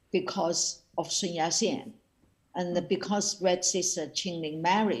because of Sun Yat-sen. And because Red Sister Qingling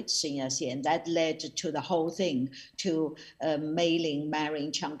married Sun Yat-sen, that led to the whole thing, to Mei Ling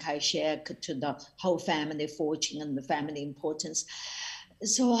marrying Chiang Kai-shek, to the whole family fortune and the family importance.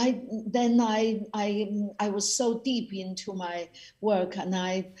 So I was so deep into my work, and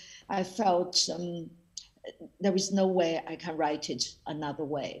I felt there is no way I can write it another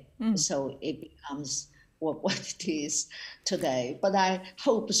way. So it becomes what it is today. But I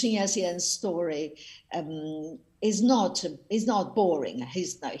hope Sun Yat-sen's story is not boring.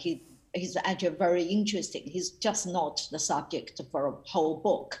 He's actually very interesting. He's just not the subject for a whole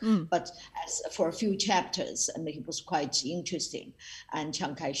book, but as for a few chapters, and he was quite interesting. And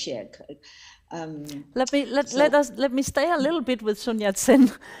Chiang Kai-shek. Let me stay a little bit with Sun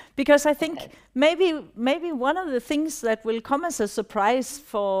Yat-sen, because I think maybe one of the things that will come as a surprise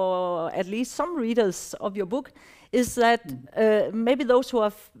for at least some readers of your book is that maybe those who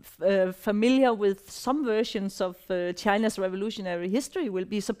are familiar with some versions of China's revolutionary history will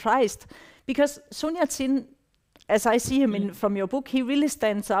be surprised, because Sun Yat-sen, as I see him from your book, he really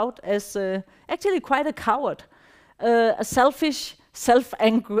stands out as actually quite a coward, a selfish,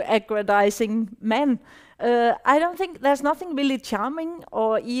 self-aggrandizing man. I don't think there's nothing really charming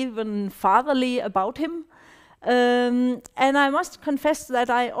or even fatherly about him. And I must confess that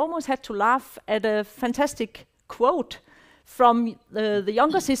I almost had to laugh at a fantastic quote from the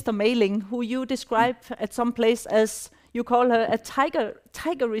younger sister Mei Ling, who you describe at some place as, you call her a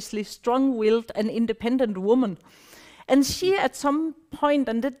tigerishly strong-willed and independent woman. And she at some point,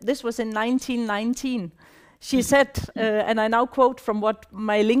 and this was in 1919, she said, and I now quote from what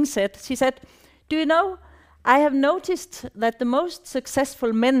Mei Ling said, she said, "Do you know, I have noticed that the most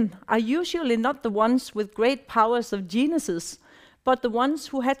successful men are usually not the ones with great powers of geniuses, but the ones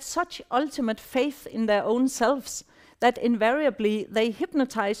who had such ultimate faith in their own selves that invariably they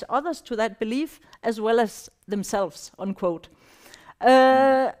hypnotize others to that belief as well as themselves, unquote.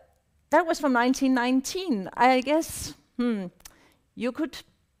 That was from 1919. I guess you could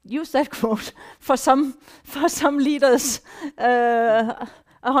use that quote for some leaders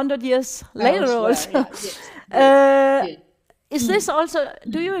 100 years later also. Yeah, yes. Is this also,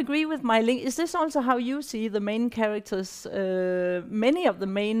 do you agree with my link? Is this also how you see the main characters, many of the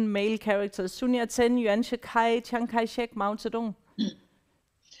main male characters, Sun Yat-sen, Yuan Shikai, Chiang Kai-shek, Mao Zedong?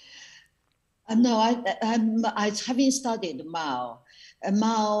 No, I having studied Mao.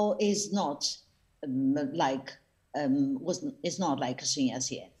 Mao is not is not like Sun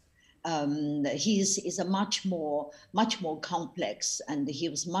Yat-sen. He is a much more complex, and he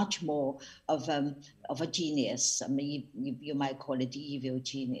was much more of a genius. I mean, you might call it evil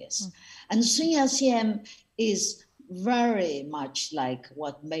genius. And Sun Yat-sen is very much like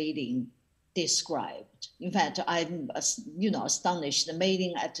what Mei Ling described. In fact, I'm astonished. The Mei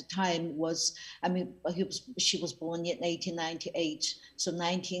Ling at the time was, she was born in 1898, so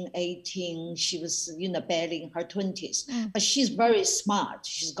 1918 she was barely in her 20s. But she's very smart.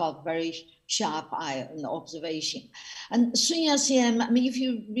 She's got very sharp eye and observation. And Sun Yat-sen, if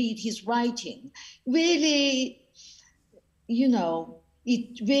you read his writing, really,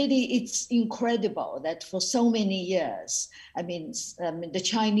 it's incredible that for so many years, the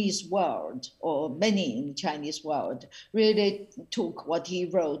Chinese world, or many in the Chinese world, really took what he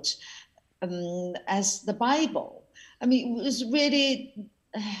wrote as the Bible. It was really,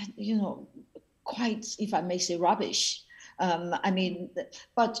 quite, if I may say, rubbish.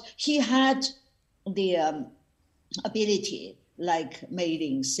 But he had the ability, like Mei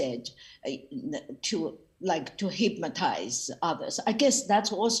Ling said, to hypnotize others. I guess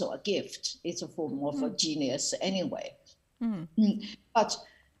that's also a gift. It's a form of a genius anyway. But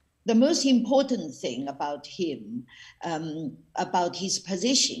the most important thing about him, about his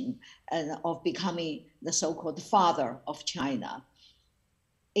position of becoming the so-called father of China,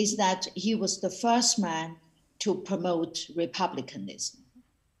 is that he was the first man to promote republicanism.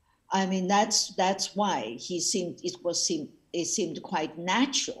 That's why it seemed quite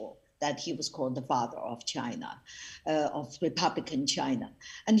natural that he was called the father of China, of Republican China.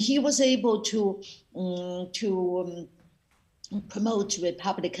 And he was able to promote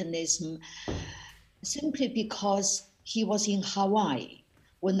republicanism simply because he was in Hawaii.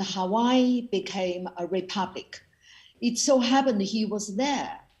 When Hawaii became a republic, it so happened he was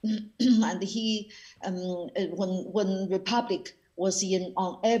there. And he, when republic was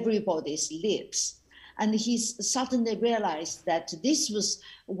on everybody's lips, and he suddenly realized that this was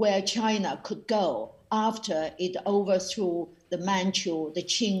where China could go after it overthrew the Manchu, the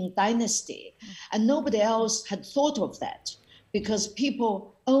Qing dynasty. And nobody else had thought of that, because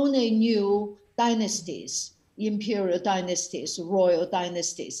people only knew dynasties, imperial dynasties, royal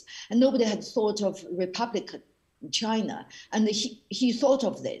dynasties, and nobody had thought of republican China. And he thought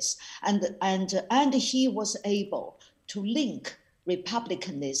of this, and he was able to link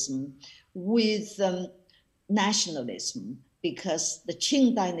republicanism with nationalism, because the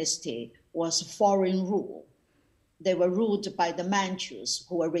Qing dynasty was foreign rule. They were ruled by the Manchus,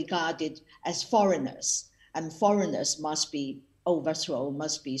 who were regarded as foreigners, and foreigners must be overthrown,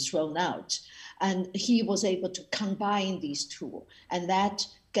 must be thrown out. And he was able to combine these two, and that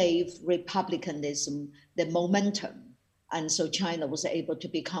gave republicanism the momentum. And so China was able to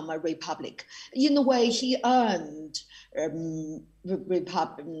become a republic. In a way, he earned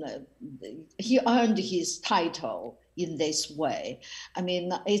his title in this way.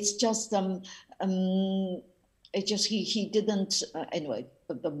 It's just he didn't anyway.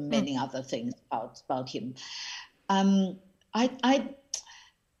 But many other things about him. I'm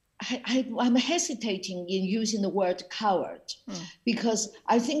hesitating in using the word coward, because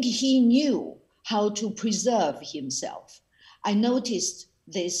I think he knew how to preserve himself. I noticed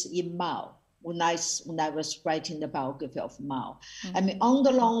this in Mao when I was writing the biography of Mao. On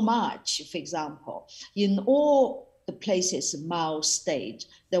the Long March, for example, in all the places Mao stayed,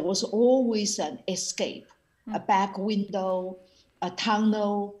 there was always an escape, a back window, a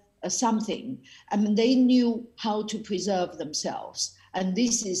tunnel, something. They knew how to preserve themselves. And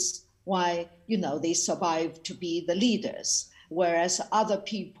this is why, they survived to be the leaders, whereas other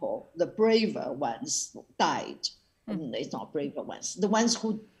people, the braver ones, died. It's not braver ones. The ones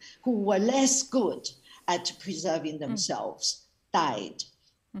who were less good at preserving themselves died.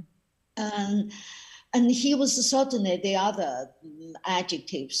 And he was certainly, the other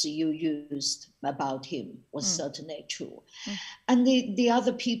adjectives you used about him was certainly true. And the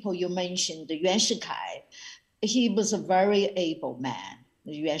other people you mentioned, the Yuan Shikai, he was a very able man,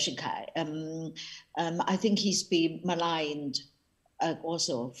 Yuan Shikai. I think he's been maligned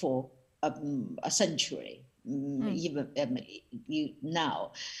also for a century, even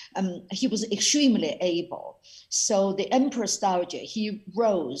now. He was extremely able. So the Emperor's Dowager, he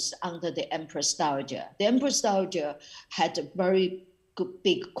rose under the Empress Dowager. The Empress Dowager had a very good,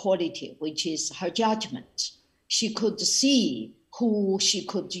 big quality, which is her judgment. She could see who she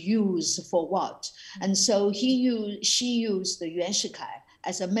could use for what. And so she used the Yuan Shikai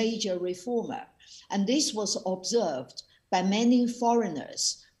as a major reformer. And this was observed by many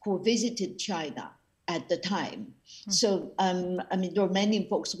foreigners who visited China at the time. So, I mean, there are many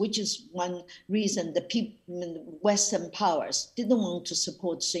books, which is one reason the Western powers didn't want to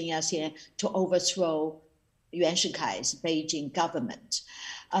support Sun Yat-sen to overthrow Yuan Shikai's Beijing government.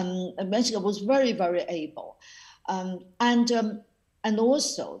 Yuan Shikai was very, very able. And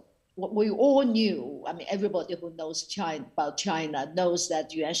also, what we all knew, I mean, everybody who knows about China knows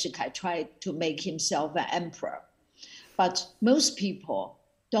that Yuan Shikai tried to make himself an emperor. But most people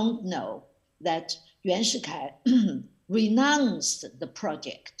don't know that Yuan Shikai renounced the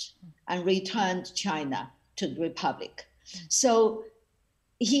project and returned China to the Republic. So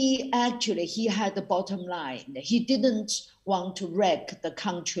he had the bottom line. He didn't want to wreck the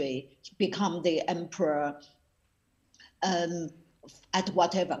country, become the emperor at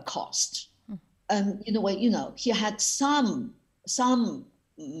whatever cost. He had some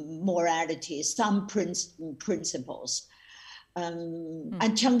morality, some principles.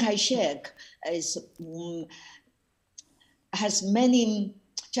 And Chiang Kai-shek had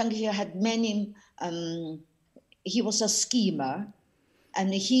many, he was a schemer,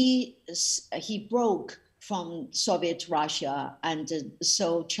 and he broke from Soviet Russia, and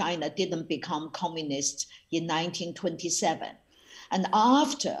so China didn't become communist in 1927. And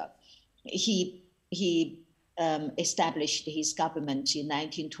after he established his government in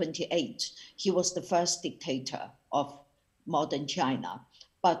 1928, he was the first dictator of modern China,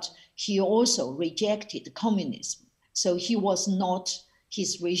 but he also rejected communism. So his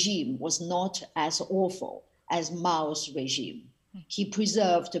regime was not as awful as Mao's regime. He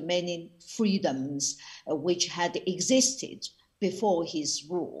preserved many freedoms which had existed before his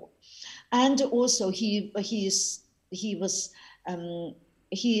rule. And also he is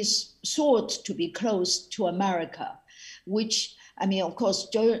thought to be close to America, which, I mean, of course,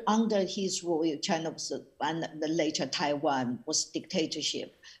 under his rule, China was, and later Taiwan was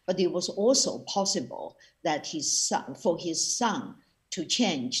dictatorship, but it was also possible that for his son to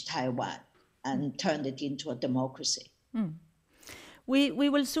change Taiwan and turn it into a democracy. We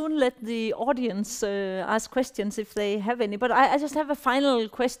will soon let the audience ask questions if they have any, but I just have a final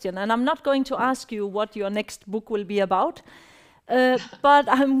question, and I'm not going to ask you what your next book will be about, but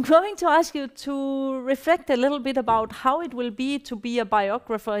I'm going to ask you to reflect a little bit about how it will be to be a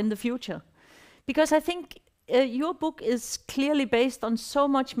biographer in the future. Because I think your book is clearly based on so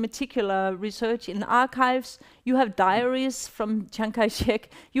much meticulous research in archives. You have diaries from Chiang Kai-shek,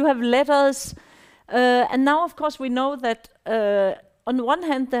 you have letters, and now, of course, we know that on one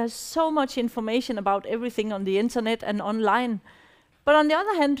hand, there's so much information about everything on the internet and online. But on the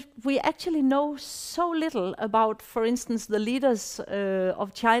other hand, we actually know so little about, for instance, the leaders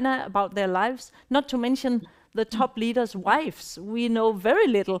of China, about their lives, not to mention the top leaders' wives. We know very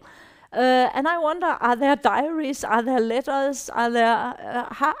little. And I wonder, are there diaries, are there letters, are there,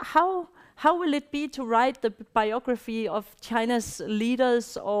 how will it be to write the biography of China's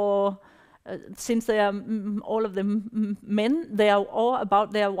leaders, or since they are all of them men, they are all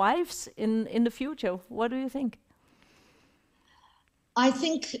about their wives in the future? What do you think? I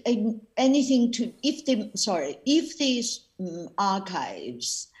think if these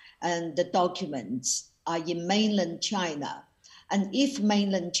archives and the documents are in mainland China, and if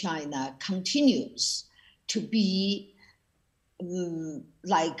mainland China continues to be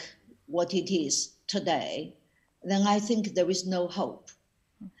like what it is today, then I think there is no hope.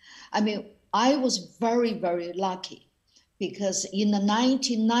 I mean, I was very, very lucky because in the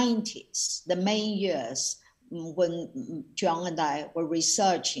 1990s, the main years when Jung and I were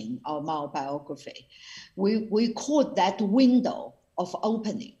researching our Mao biography, we caught that window of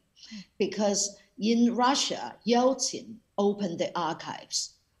opening because in Russia, Yeltsin opened the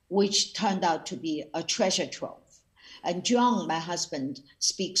archives, which turned out to be a treasure trove. And Jung, my husband,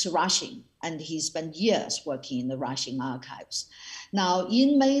 speaks Russian, and he spent years working in the Russian archives. Now,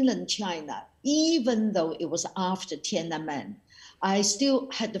 in mainland China, even though it was after Tiananmen, I still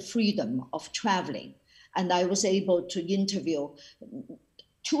had the freedom of traveling, and I was able to interview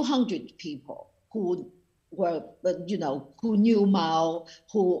 200 people who were, who knew Mao,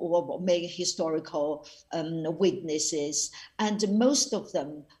 who made historical witnesses, and most of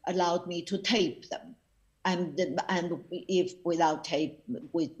them allowed me to tape them, and if without tape,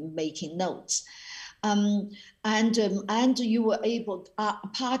 with making notes. And you were able,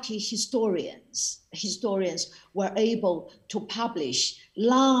 party historians were able to publish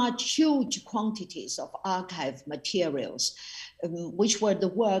huge quantities of archive materials, which were the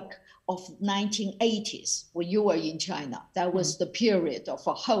work of 1980s when you were in China. That was the period of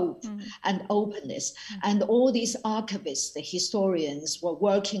hope and openness. And all these archivists, the historians, were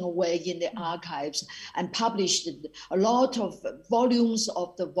working away in the archives and published a lot of volumes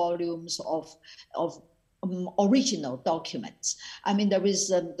of original documents. I mean, there is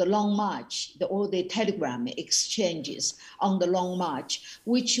the Long March, all the telegram exchanges on the Long March,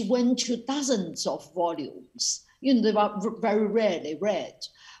 which went to dozens of volumes. They were very rarely read,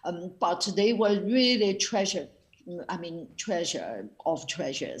 but they were really treasure of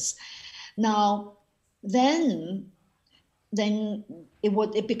treasures. Now, then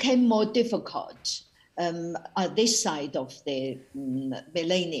it became more difficult. On this side of the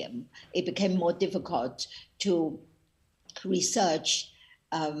millennium, it became more difficult to research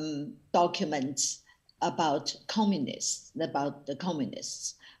documents about the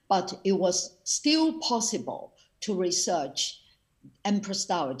communists, but it was still possible to research Empress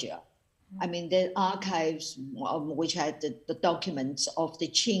Dowager. I mean, the archives, which had the documents of the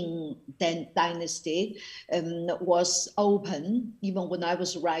Qing dynasty, was open even when I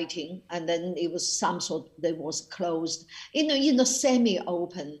was writing, and then it was that was closed in a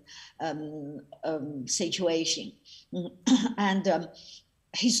semi-open situation. And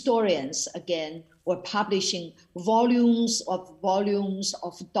historians, again, were publishing volumes of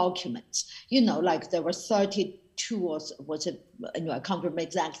documents. Like there were 32 or was it, I can't remember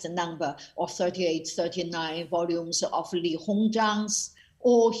exact the number, or 38, 39 volumes of Li Hongzhang's,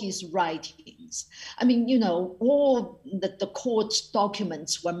 all his writings. I mean, all the court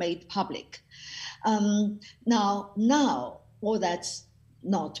documents were made public. Now, all that's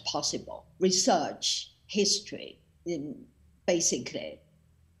not possible. Research, history, basically,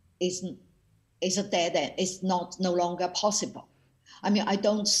 is a dead end. It's no longer possible. I mean, I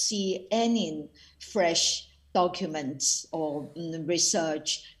don't see any fresh documents or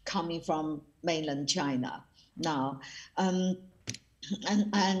research coming from mainland China now.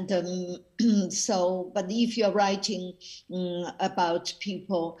 So, but if you're writing about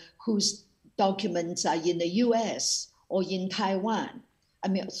people whose documents are in the US or in Taiwan, I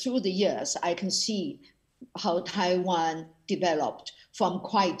mean, through the years, I can see how Taiwan developed from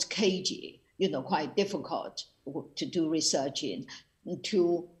quite cagey, quite difficult to do research in,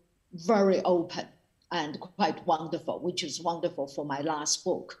 to very open and quite wonderful, which is wonderful for my last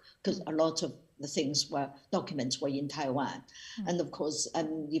book, because a lot of the documents were in Taiwan. And of course,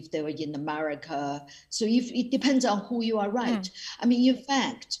 if they were in America, so it depends on who you are, right? I mean, in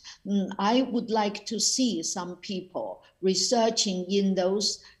fact, I would like to see some people researching in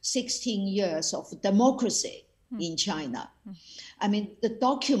those 16 years of democracy in China. I mean, the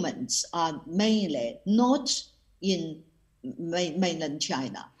documents are mainly not in mainland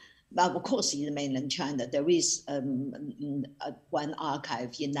China. But of course, in mainland China, there is one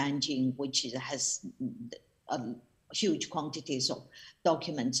archive in Nanjing, which has huge quantities of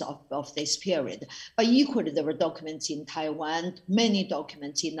documents of this period. But equally, there were documents in Taiwan, many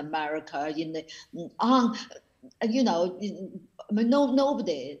documents in America,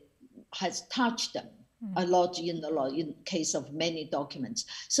 nobody has touched them a lot in case of many documents.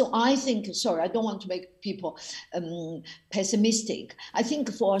 So I think, I don't want to make people pessimistic. I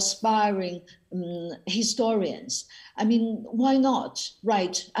think for aspiring historians, I mean, why not,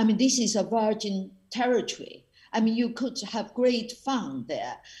 right? I mean, this is a virgin territory. I mean, you could have great fun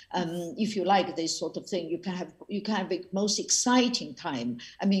there. If you like this sort of thing, you can have the most exciting time.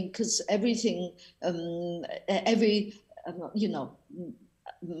 I mean, because everything,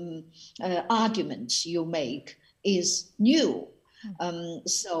 arguments you make is new.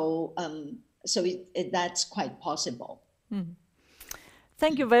 So that's quite possible.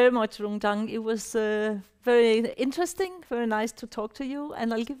 Thank you very much, Jung Chang. It was very interesting, very nice to talk to you.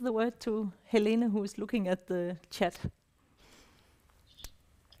 And I'll give the word to Helene, who is looking at the chat.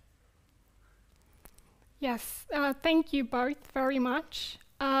 Yes, thank you both very much.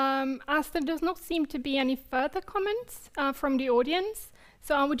 As there does not seem to be any further comments from the audience,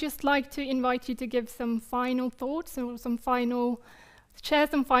 so I would just like to invite you to give some final thoughts or share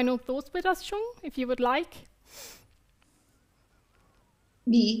some final thoughts with us, Jung, if you would like.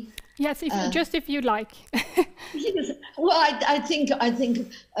 Me? Yes, just if you like. Yes. Well, I think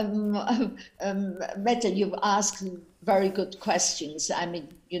Mette, you've asked very good questions. I mean,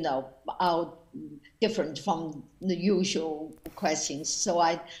 are different from the usual questions. So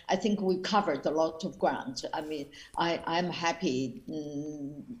I think we covered a lot of ground. I mean, I'm happy.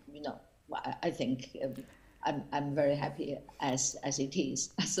 I think I'm very happy as it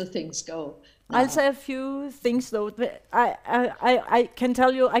is, as the things go now. I'll say a few things though. I can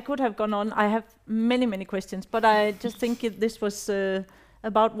tell you I could have gone on. I have many questions, but I just think this was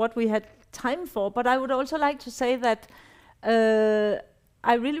about what we had time for. But I would also like to say that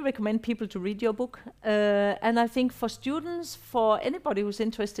I really recommend people to read your book. And I think for students, for anybody who's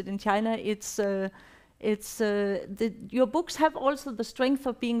interested in China, your books have also the strength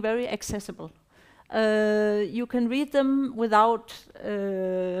of being very accessible. You can read them without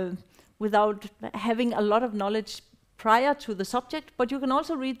having a lot of knowledge prior to the subject, but you can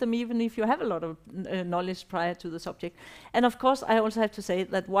also read them even if you have a lot of knowledge prior to the subject. And of course, I also have to say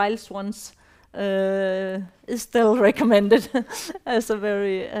that Wild Swans is still recommended as a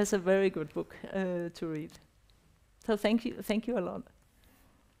very good book to read. So thank you a lot.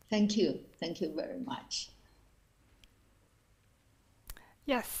 Thank you very much.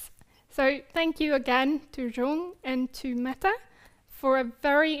 Yes. So thank you again to Jung and to Mette for a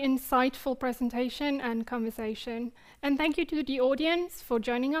very insightful presentation and conversation. And thank you to the audience for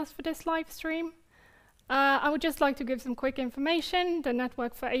joining us for this live stream. I would just like to give some quick information. The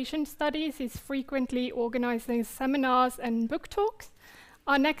Network for Asian Studies is frequently organizing seminars and book talks.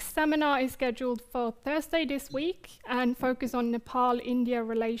 Our next seminar is scheduled for Thursday this week and focus on Nepal-India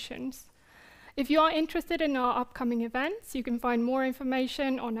relations. If you are interested in our upcoming events, you can find more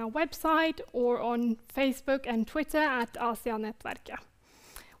information on our website or on Facebook and Twitter at Asia-Nettverket.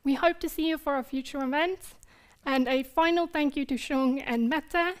 We hope to see you for our future events. And a final thank you to Jung and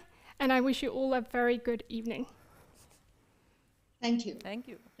Mette, and I wish you all a very good evening. Thank you. Thank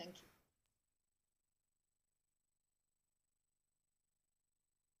you. Thank you.